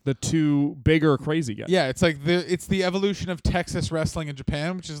fucking the two bigger crazy guys. Yeah, it's it's the evolution of Texas wrestling in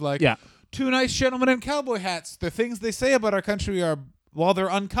Japan, which is two nice gentlemen in cowboy hats. The things they say about our country are, while they're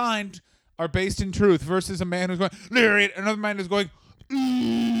unkind, are based in truth, versus a man who's going, lariat, another man who's going,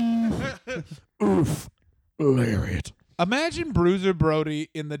 oof, lariat. Imagine Bruiser Brody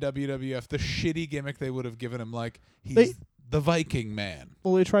in the WWF, the shitty gimmick they would have given him, he's the Viking man.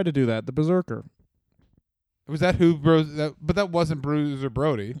 Well, they tried to do that, the Berserker. Was that who, but that wasn't Bruiser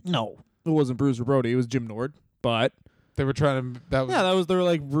Brody. No, it wasn't Bruiser Brody, it was Jim Nord, but... They were trying to, that was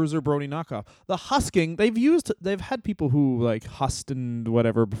their Bruiser Brody knockoff. The husking, they've had people who husked and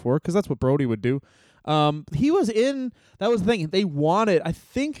whatever before, because that's what Brody would do. He was in, that was the thing, they wanted, I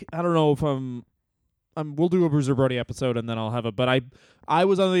don't know if we'll do a Bruiser Brody episode and then I'll have it, but I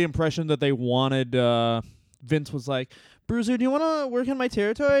was under the impression that they wanted, Vince was like, Bruiser, do you want to work in my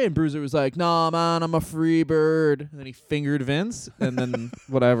territory? And Bruiser was like, nah, man, I'm a free bird. And then he fingered Vince, and then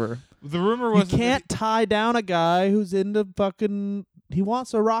whatever. The rumor was you can't tie down a guy who's into fucking... He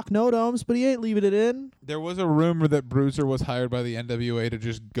wants to rock no-domes, but he ain't leaving it in. There was a rumor that Bruiser was hired by the NWA to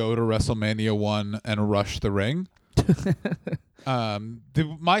just go to WrestleMania 1 and rush the ring. The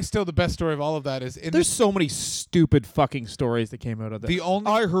best story of all of that is... There's so many stupid fucking stories that came out of that.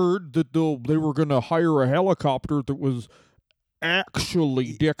 I heard that they were going to hire a helicopter that was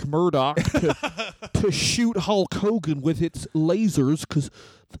actually Dick Murdoch to shoot Hulk Hogan with its lasers, because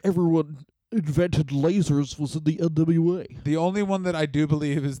everyone invented lasers was in the NWA. The only one that I do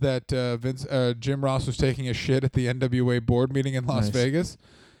believe is that Jim Ross was taking a shit at the NWA board meeting in Las Vegas.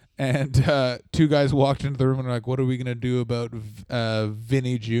 And two guys walked into the room and were like, what are we going to do about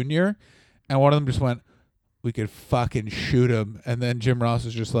Vinny Jr.? And one of them just went, we could fucking shoot him. And then Jim Ross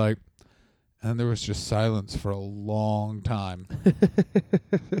was just like, and there was just silence for a long time.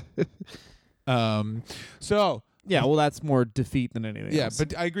 Yeah, well, that's more defeat than anything else. Yeah,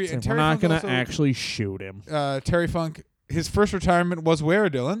 but I agree. And we're not going to actually shoot him. Terry Funk, his first retirement was where,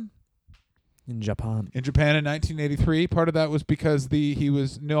 Dylan? In Japan. In 1983. Part of that was because he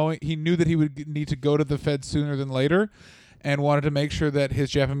knew that he would need to go to the Fed sooner than later, and wanted to make sure that his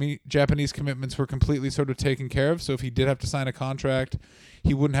Japanese commitments were completely sort of taken care of. So if he did have to sign a contract,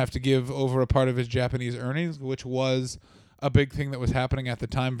 he wouldn't have to give over a part of his Japanese earnings, which was a big thing that was happening at the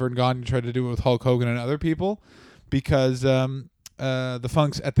time. Vern Gagne tried to do it with Hulk Hogan and other people, because the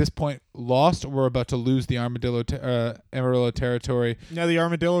Funks at this point lost or were about to lose the Amarillo territory. Yeah, the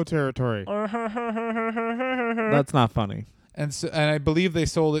Armadillo territory. That's not funny. And I believe they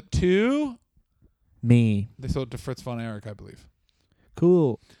sold it to me. They sold it to Fritz von Erich, I believe.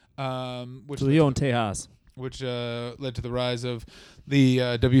 Cool. Which Leon Tejas. Which led to the rise of the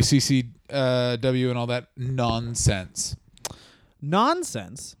WCCW and all that nonsense.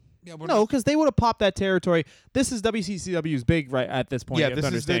 Nonsense? Yeah, no, because they would have popped that territory. This is WCCW's big right at this point. Yeah,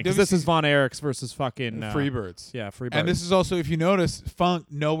 this is Von Erichs versus fucking Freebirds. Yeah, Freebirds. And this is also, if you notice, Funk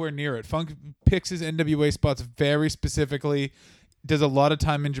nowhere near it. Funk picks his NWA spots very specifically. Does a lot of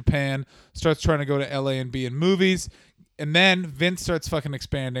time in Japan. Starts trying to go to LA and be in movies, and then Vince starts fucking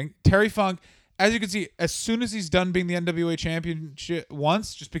expanding. Terry Funk, as you can see, as soon as he's done being the NWA champion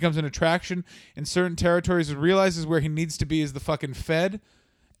once, just becomes an attraction in certain territories. Realizes where he needs to be is the fucking Fed,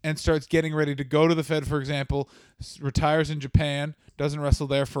 and starts getting ready to go to the Fed, for example, retires in Japan, doesn't wrestle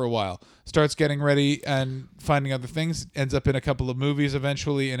there for a while, starts getting ready and finding other things, ends up in a couple of movies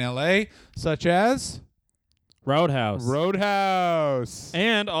eventually in LA, such as Roadhouse.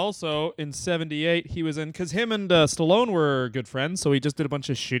 And also in 78, he was in, because him and Stallone were good friends, so he just did a bunch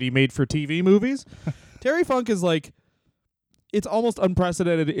of shitty made-for-TV movies. Terry Funk is it's almost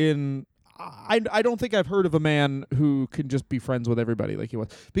unprecedented in... I don't think I've heard of a man who can just be friends with everybody like he was.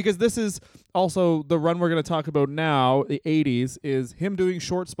 Because this is also the run we're going to talk about now, the 80s, is him doing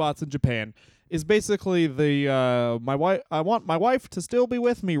short spots in Japan. Is basically the I want my wife to still be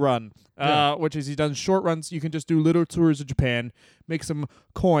with me run, which is he does short runs. You can just do little tours of Japan, make some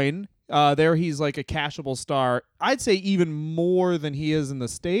coin. There he's like a cashable star. I'd say even more than he is in the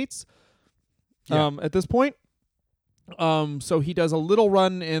States at this point. So he does a little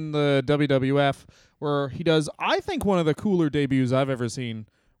run in the WWF where he does, I think, one of the cooler debuts I've ever seen,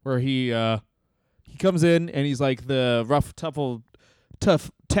 where he comes in and he's like the rough,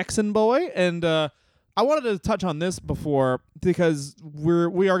 tough Texan boy. And I wanted to touch on this before because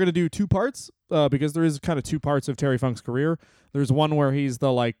we are going to do two parts because there is kind of two parts of Terry Funk's career. There's one where he's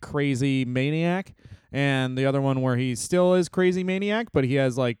the like crazy maniac, and the other one where he still is crazy maniac, but he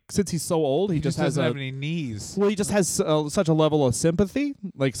has like, since he's so old, he just has doesn't have any knees. Well, he just has such a level of sympathy,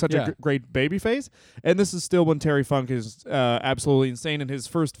 like such a great baby face. And this is still when Terry Funk is absolutely insane. And his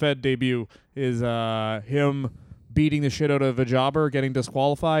first Fed debut is him beating the shit out of a jobber, getting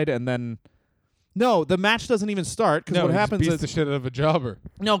disqualified, and then no, the match doesn't even start because what happens beats is the shit out of a jobber.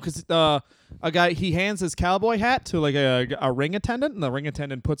 no, because a guy, he hands his cowboy hat to like a ring attendant, and the ring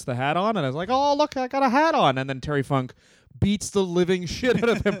attendant puts the hat on, and I was like, oh look, I got a hat on, and then Terry Funk beats the living shit out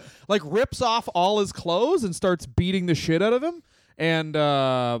of him, like rips off all his clothes and starts beating the shit out of him, and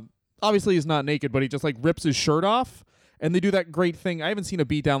obviously he's not naked, but he just like rips his shirt off, and they do that great thing. I haven't seen a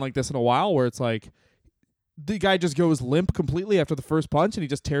beatdown like this in a while, where it's like the guy just goes limp completely after the first punch, and he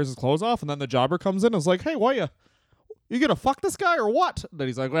just tears his clothes off, and then the jobber comes in and is like, hey, why you gonna fuck this guy or what? Then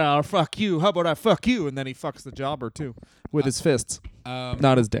he's like, well, fuck you. How about I fuck you? And then he fucks the jobber too with his fists,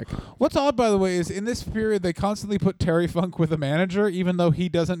 not his dick. What's odd, by the way, is in this period they constantly put Terry Funk with a manager, even though he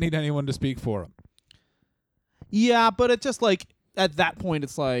doesn't need anyone to speak for him. Yeah, but it's just like at that point,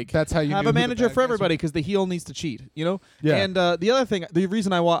 it's like that's how you have knew a who the manager bad for guys everybody were. because the heel needs to cheat, you know. Yeah. And the other thing, the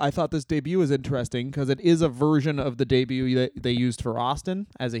reason I thought this debut was interesting because it is a version of the debut that they used for Austin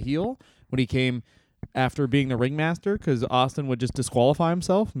as a heel when he came after being the ringmaster, because Austin would just disqualify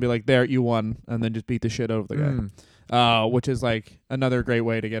himself and be like, "There, you won," and then just beat the shit out of the guy, which is like another great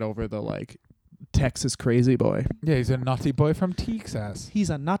way to get over the like Texas crazy boy. Yeah, he's a naughty boy from Texas.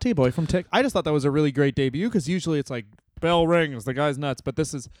 He's a naughty boy from Texas. I just thought that was a really great debut because usually it's like bell rings, the guy's nuts, but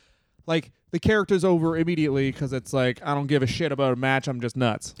this is like the character's over immediately because it's like I don't give a shit about a match, I'm just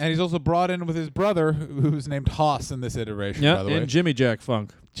nuts. And he's also brought in with his brother, who's named Haas in this iteration, by the way. And Jimmy Jack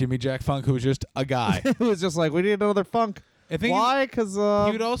Funk. Jimmy Jack Funk, who was just a guy. It was just like, we need another Funk. I think Why? Because he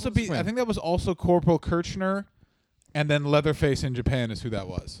would also be. I think that was also Corporal Kirchner, and then Leatherface in Japan is who that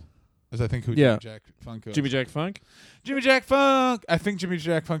was. Is I think who Jimmy Jack Funk was. Jimmy Jack Funk. Jimmy Jack Funk. I think Jimmy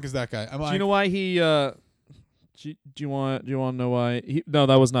Jack Funk is that guy. Do you know why he? Do you want to know why? No,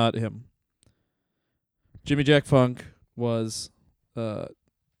 that was not him. Jimmy Jack Funk was.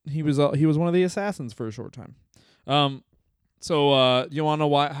 He was one of the assassins for a short time. So you want to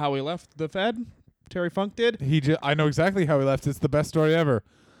know how he left the Fed? Terry Funk did. I know exactly how he left. It's the best story ever.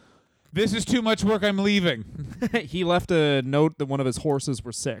 This is too much work. I'm leaving. He left a note that one of his horses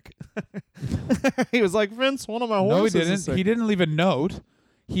were sick. He was like, Vince, one of my horses. No, he didn't. Is sick. He didn't leave a note.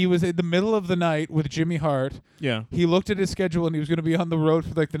 He was in the middle of the night with Jimmy Hart. Yeah. He looked at his schedule and he was going to be on the road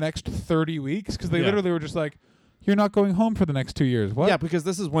for like the next 30 weeks because they literally were just like, "You're not going home for the next 2 years." What? Yeah, because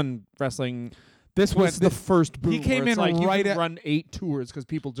this is when wrestling. This was the first boom. He came in like right you at can run 8 tours because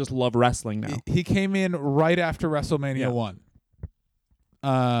people just love wrestling now. He came in right after WrestleMania 1.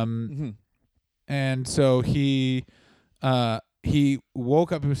 And so he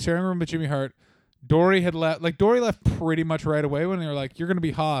woke up. He was sharing a room with Jimmy Hart. Dory had left. Like Dory left pretty much right away when they were like, "You're gonna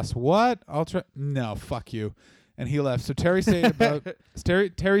be Haas." What? I'll try. No, fuck you. And he left. So Terry stayed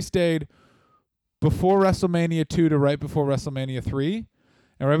Terry stayed before WrestleMania 2 to right before WrestleMania 3.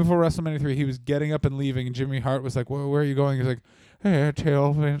 And right before WrestleMania 3, he was getting up and leaving, and Jimmy Hart was like, "Well, where are you going?" He's like, "Hey, I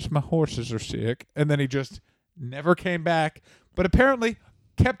tell Vince my horses are sick." And then he just never came back, but apparently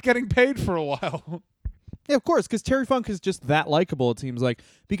kept getting paid for a while. Yeah, of course, because Terry Funk is just that likable, it seems like.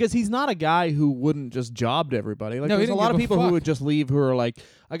 Because he's not a guy who wouldn't just job to everybody. Like, No, he there's a didn't lot of give a people fuck. who would just leave who are like,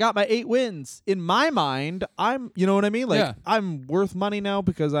 I got my 8 wins. In my mind, you know what I mean? Like, Yeah. I'm worth money now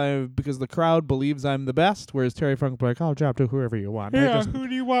because the crowd believes I'm the best. Whereas Terry Funk would be like, I'll job to whoever you want. Who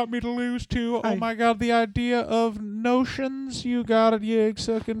do you want me to lose to? Oh my God, the idea of notions. You got it, you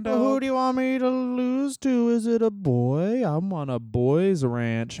egg-sucking dog. Who do you want me to lose to? Is it a boy? I'm on a boys'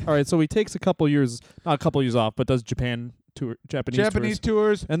 ranch. All right, so he takes not a couple years off, but does Japanese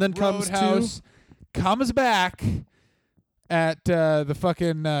tours, and then comes comes back at the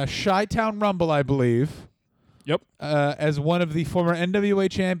fucking Chi-Town Rumble, I believe. Yep. As one of the former NWA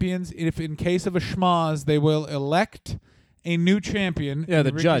champions. If in case of a schmoz, they will elect a new champion. Yeah,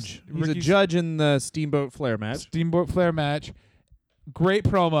 the judge. He's a judge in the Steamboat Flair match. Great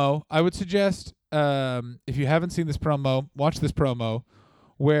promo. I would suggest, if you haven't seen this promo, watch this promo,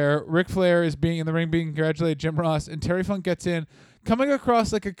 where Ric Flair is being in the ring, being congratulated, Jim Ross, and Terry Funk gets in, coming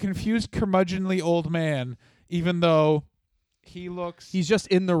across like a confused, curmudgeonly old man, even though he looks. He's just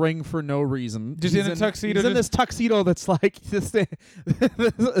in the ring for no reason. Just in a tuxedo, He's in this tuxedo that's like this.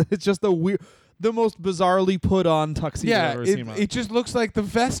 It's just the most bizarrely put on tuxedo I've ever seen. It just looks like the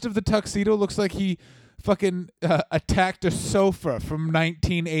vest of the tuxedo looks like he fucking attacked a sofa from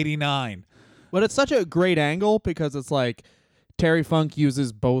 1989. But it's such a great angle because it's like Terry Funk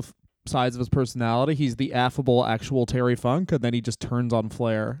uses both sides of his personality. He's the affable, actual Terry Funk, and then he just turns on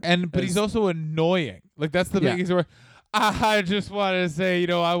Flair. But he's also annoying. Like that's the biggest word. I just wanted to say,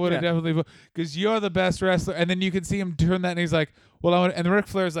 I would have definitely, because you're the best wrestler. And then you can see him turn that, and he's like, well, and Ric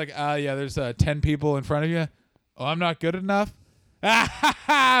Flair's like, there's 10 people in front of you. Oh, I'm not good enough.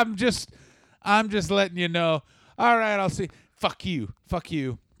 I'm just letting you know. All right, I'll see. Fuck you.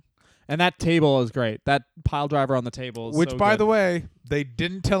 And that table is great. That pile driver on the table is Which, so by good. the way, they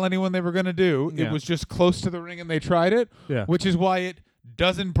didn't tell anyone they were going to do. Yeah. It was just close to the ring, and they tried it, Yeah. which is why it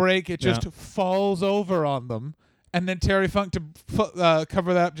doesn't break. It just falls over on them. And then Terry Funk, to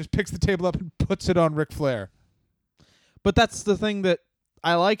cover that, just picks the table up and puts it on Ric Flair. But that's the thing that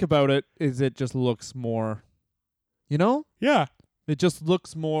I like about it is it just looks more, Yeah. It just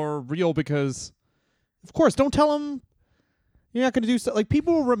looks more real because, of course, don't tell them you're not going to do stuff. Like,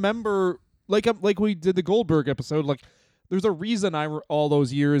 people remember, like we did the Goldberg episode, like, there's a reason all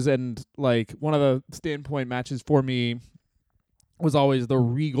those years, and, like, one of the standpoint matches for me was always the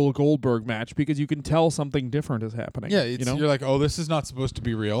Regal Goldberg match because you can tell something different is happening. Yeah, you're like, oh, this is not supposed to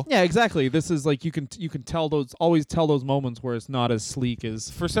be real. Yeah, exactly. This is like you can tell always tell those moments where it's not as sleek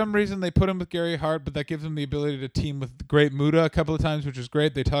as. For some reason, they put him with Gary Hart, but that gives him the ability to team with Great Muta a couple of times, which is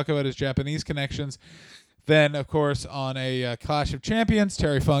great. They talk about his Japanese connections. Then, of course, on a Clash of Champions,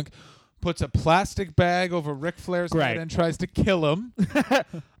 Terry Funk puts a plastic bag over Ric Flair's head and tries to kill him.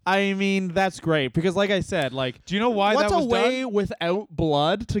 I mean, that's great because, like I said, like, do you know why what's that was a way done? without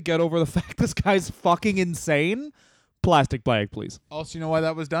blood to get over the fact this guy's fucking insane? Plastic bag, please. Also, you know why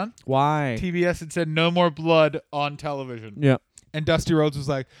that was done? Why? TBS had said no more blood on television. Yeah. And Dusty Rhodes was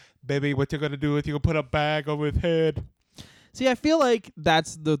like, baby, what you gonna do is you put a bag over his head. See, I feel like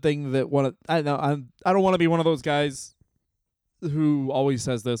that's the thing that I don't want to be one of those guys who always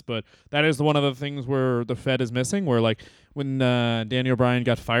says this, but that is one of the things where the Fed is missing, where like when Daniel Bryan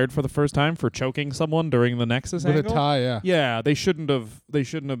got fired for the first time for choking someone during the Nexus With angle. a tie, yeah. Yeah, they shouldn't have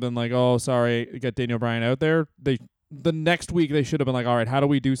been like, oh, sorry, get Daniel Bryan out there. The next week they should have been like, all right, how do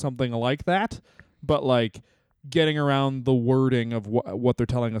we do something like that? But like getting around the wording of what they're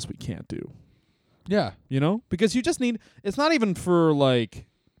telling us we can't do. Yeah. Because you just need, it's not even for like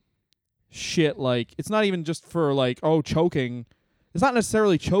shit, like it's not even just for like, oh, choking. It's not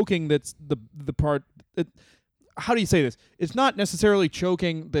necessarily choking that's the part. How do you say this? It's not necessarily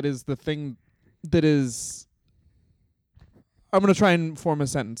choking that is the thing that is. I'm going to try and form a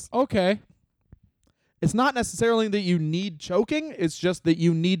sentence. Okay. It's not necessarily that you need choking. It's just that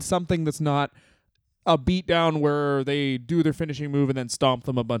you need something that's not a beatdown where they do their finishing move and then stomp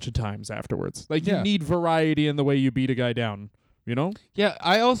them a bunch of times afterwards. Like, you need variety in the way you beat a guy down, Yeah,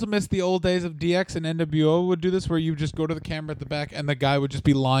 I also miss the old days of DX and NWO would do this, where you just go to the camera at the back and the guy would just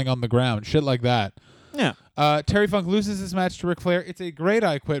be lying on the ground. Shit like that. Yeah. Terry Funk loses his match to Ric Flair. It's a great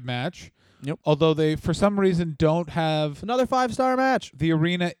I Quit match. Yep. Although they, for some reason, don't have Another 5-star match.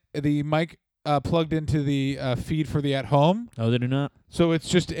 the the mic plugged into the feed for the at home. Oh, they do not. So it's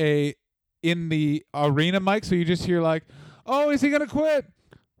just in the arena mic, so you just hear like, oh, is he going to quit?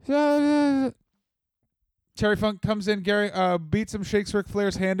 Terry Funk comes in, Gary beats him, shakes Ric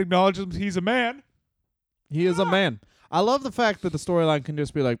Flair's hand, acknowledges him, he's a man. He is a man. I love the fact that the storyline can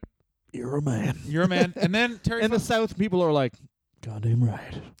just be like, you're a man. You're a man. And then Terry In the Funk, South, people are like, goddamn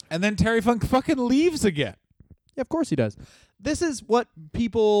right. and then Terry Funk fucking leaves again. Yeah, of course he does. This is what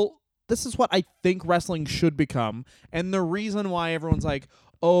I think wrestling should become. And the reason why everyone's like,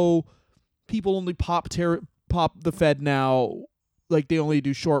 oh, people only pop the Fed now, like they only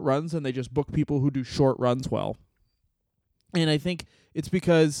do short runs and they just book people who do short runs well. And I think it's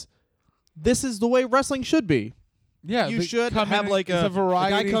because this is the way wrestling should be. Yeah, You should have like a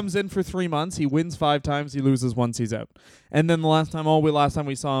variety. guy comes in for 3 months, he wins 5 times, he loses once, he's out. And then the last time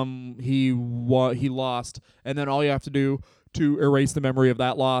we saw him, he lost. And then all you have to do to erase the memory of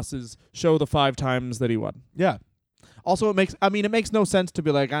that loss is show the 5 times that he won. Yeah. Also, it makes no sense to be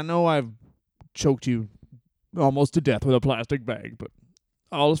like, I know I've choked you almost to death with a plastic bag, but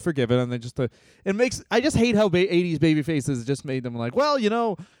all is forgiven. And they just I just hate how 80s baby faces just made them like, well,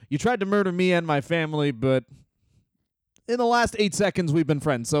 you tried to murder me and my family, but in the last 8 seconds we've been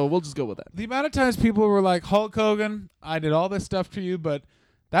friends, so we'll just go with that. The amount of times people were like, Hulk Hogan, I did all this stuff for you, but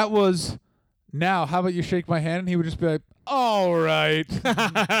that was now. How about you shake my hand? And he would just be like, all right.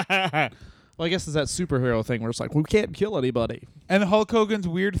 Well, I guess it's that superhero thing where it's like, we can't kill anybody. And Hulk Hogan's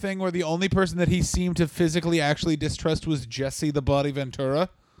weird thing where the only person that he seemed to physically actually distrust was Jesse the Body Ventura.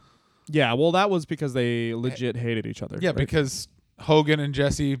 Yeah, well, that was because they legit hated each other. Yeah, right? because Hogan and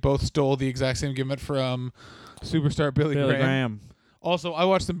Jesse both stole the exact same gimmick from superstar Billy Graham. Also, I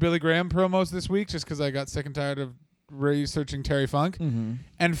watched some Billy Graham promos this week just because I got sick and tired of researching Terry Funk. Mm-hmm.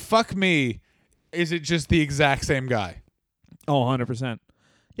 And fuck me, is it just the exact same guy? Oh, 100%.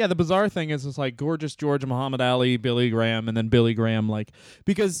 Yeah, the bizarre thing is it's like Gorgeous George, Muhammad Ali, Billy Graham, and then Billy Graham. Like,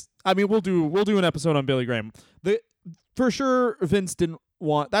 because I mean, we'll do an episode on Billy Graham. For sure, Vince didn't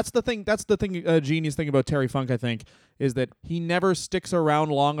want. That's the thing. Genius thing about Terry Funk, I think, is that he never sticks around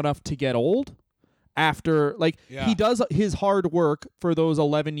long enough to get old. After he does his hard work for those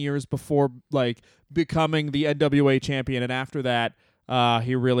 11 years before becoming the NWA champion, and after that,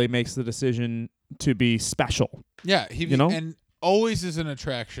 he really makes the decision to be special. Yeah, and always is an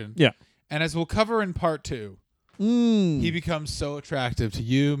attraction. Yeah. And as we'll cover in part 2, he becomes so attractive to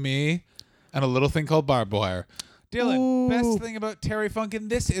you, me, and a little thing called barbed wire. Dylan, best thing about Terry Funk in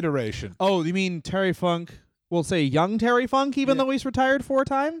this iteration. Oh, you mean Terry Funk? We'll say young Terry Funk, even though he's retired 4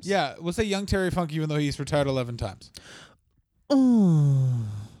 times? Yeah, we'll say young Terry Funk, even though he's retired 11 times. Young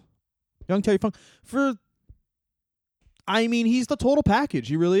Terry Funk. He's the total package.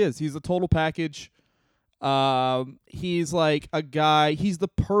 He really is. He's the total package. He's like a guy. He's the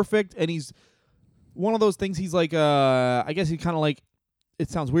perfect, and he's one of those things. He's like, I guess he's kind of like, it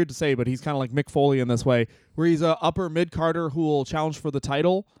sounds weird to say, but he's kind of like Mick Foley in this way, where he's a upper mid-carder who will challenge for the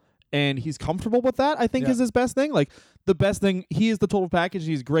title, and he's comfortable with that, I think, is his best thing. Like, the best thing, he is the total package.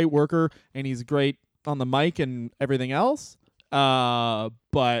 He's a great worker, and he's great on the mic and everything else. But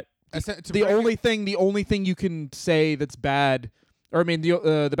the only thing you can say that's bad, or I mean,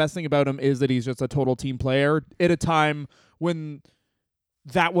 the best thing about him is that he's just a total team player at a time when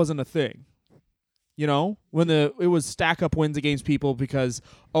that wasn't a thing. You know, when it was stack up wins against people because,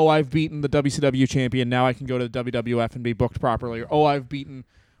 I've beaten the WCW champion, now I can go to the WWF and be booked properly. Or,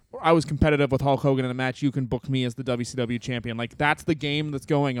 I was competitive with Hulk Hogan in a match, you can book me as the WCW champion. Like, that's the game that's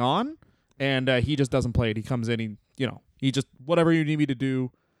going on, and he just doesn't play it. He comes in, he just, whatever you need me to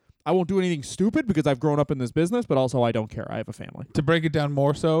do. I won't do anything stupid because I've grown up in this business, but also I don't care. I have a family. To break it down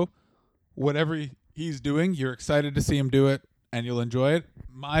more so, whatever he's doing, you're excited to see him do it, and you'll enjoy it.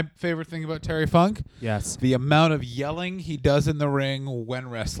 My favorite thing about Terry Funk, yes, the amount of yelling he does in the ring when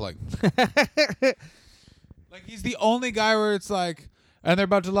wrestling. Like, he's the only guy where it's like, and they're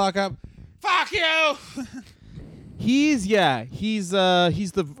about to lock up, fuck you! He's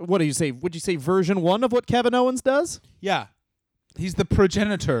the, what do you say? Would you say version 1 of what Kevin Owens does? Yeah. He's the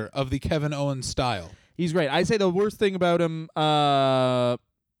progenitor of the Kevin Owens style. He's great. I say the worst thing about him, I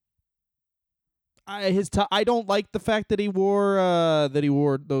don't like the fact that he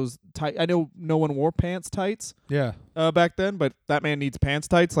wore those tight. I know no one wore pants tights. Yeah. Back then, but that man needs pants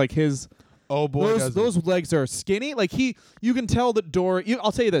tights. Like his. Oh boy, those legs are skinny. Like you can tell that Dory.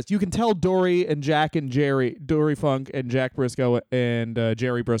 I'll tell you this: you can tell Dory Funk and Jack Briscoe and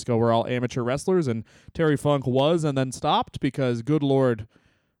Jerry Briscoe were all amateur wrestlers, and Terry Funk was, and then stopped because, good Lord,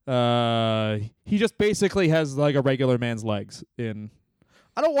 he just basically has like a regular man's legs.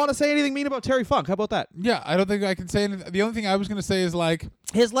 I don't want to say anything mean about Terry Funk. How about that? Yeah, I don't think I can say anything. The only thing I was going to say is like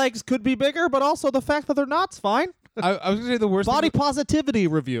his legs could be bigger, but also the fact that they're not's fine. I was going to say the worst body positivity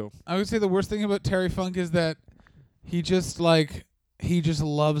review. I would say the worst thing about Terry Funk is that he just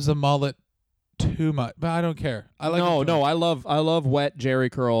loves a mullet too much. But I don't care. I love wet Jerry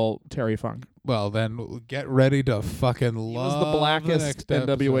curl Terry Funk. Well, then get ready to fucking love. He was the blackest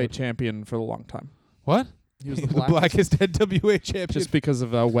NWA champion for a long time. What? He was the blackest NWA champion just because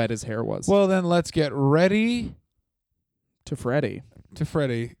of how wet his hair was. Well, then let's get ready to Freddie.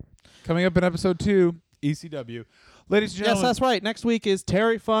 Coming up in episode 2. ECW. Ladies and gentlemen. Yes, that's right. Next week is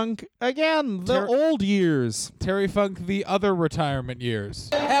Terry Funk again, the old years. Terry Funk, the other retirement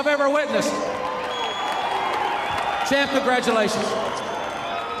years. Have ever witnessed. Champ, congratulations.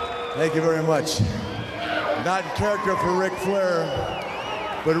 Thank you very much. Not in character for Ric Flair,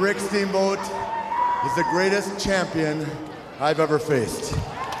 but Rick Steamboat is the greatest champion I've ever faced.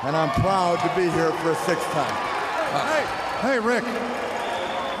 And I'm proud to be here for a 6th time. Hey, Rick.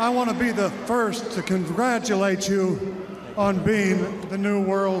 I want to be the first to congratulate you on being the new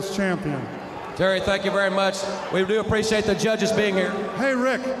world's champion. Terry, thank you very much. We do appreciate the judges being here. Hey,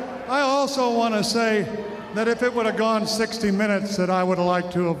 Rick, I also want to say that if it would have gone 60 minutes, that I would have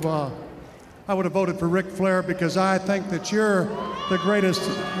liked to have, I would have voted for Ric Flair because I think that you're the greatest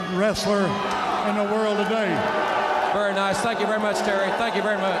wrestler in the world today. Very nice. Thank you very much, Terry. Thank you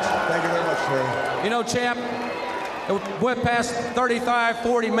very much. Thank you very much, Terry. You know, champ, It went past 35,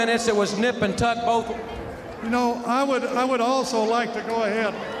 40 minutes. It was nip and tuck both. You know, I would also like to go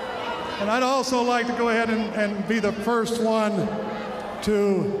ahead, and I'd also like to go ahead and be the first one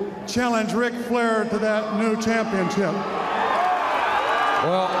to challenge Ric Flair to that new championship.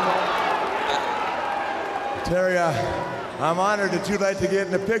 Well, Terry, I'm honored that you'd like to get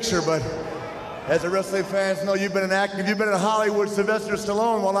in the picture, but as the wrestling fans know, you've been an active, you've been in Hollywood, Sylvester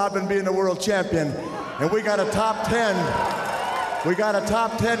Stallone, while I've been being the world champion. And we got a top 10. We got a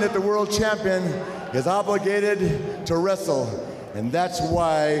top 10 that the world champion is obligated to wrestle. And that's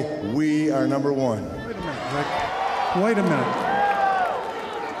why we are number one. Wait a minute, Rick. Wait a minute.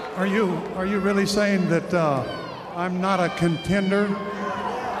 Are you really saying that I'm not a contender?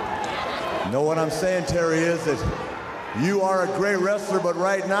 No, what I'm saying, Terry, is that you are a great wrestler, but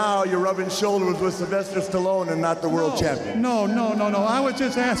right now you're rubbing shoulders with Sylvester Stallone and not the world champion. No. I was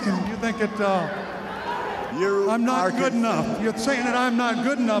just asking, you think that I'm not good enough? You're saying that I'm not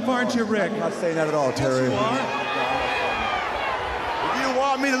good enough, aren't you, Rick? I'm not saying that at all, Terry. Yes, you are. If you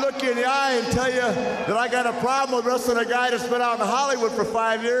want me to look you in the eye and tell you that I got a problem with wrestling a guy that's been out in Hollywood for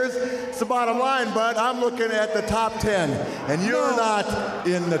 5 years, it's the bottom line, but I'm looking at the top 10, and you're not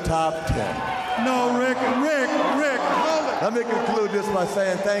in the top 10. No, Rick, hold it. Let me conclude this by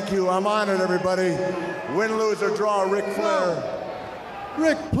saying thank you. I'm honored, everybody. Win, lose, or draw, Ric Flair.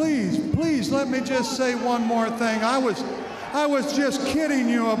 Rick, please let me just say one more thing. I was just kidding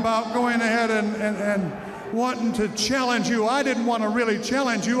you about going ahead and wanting to challenge you. I didn't want to really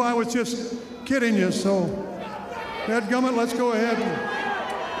challenge you. I was just kidding you. So, dadgummit, let's go ahead.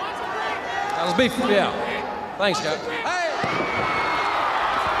 let's be, yeah. Thanks, guys. Hey!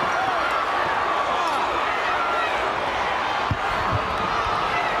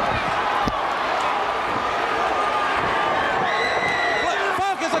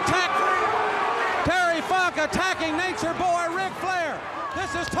 Attacking Nature Boy Ric Flair.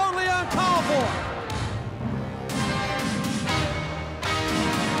 This is totally uncalled for.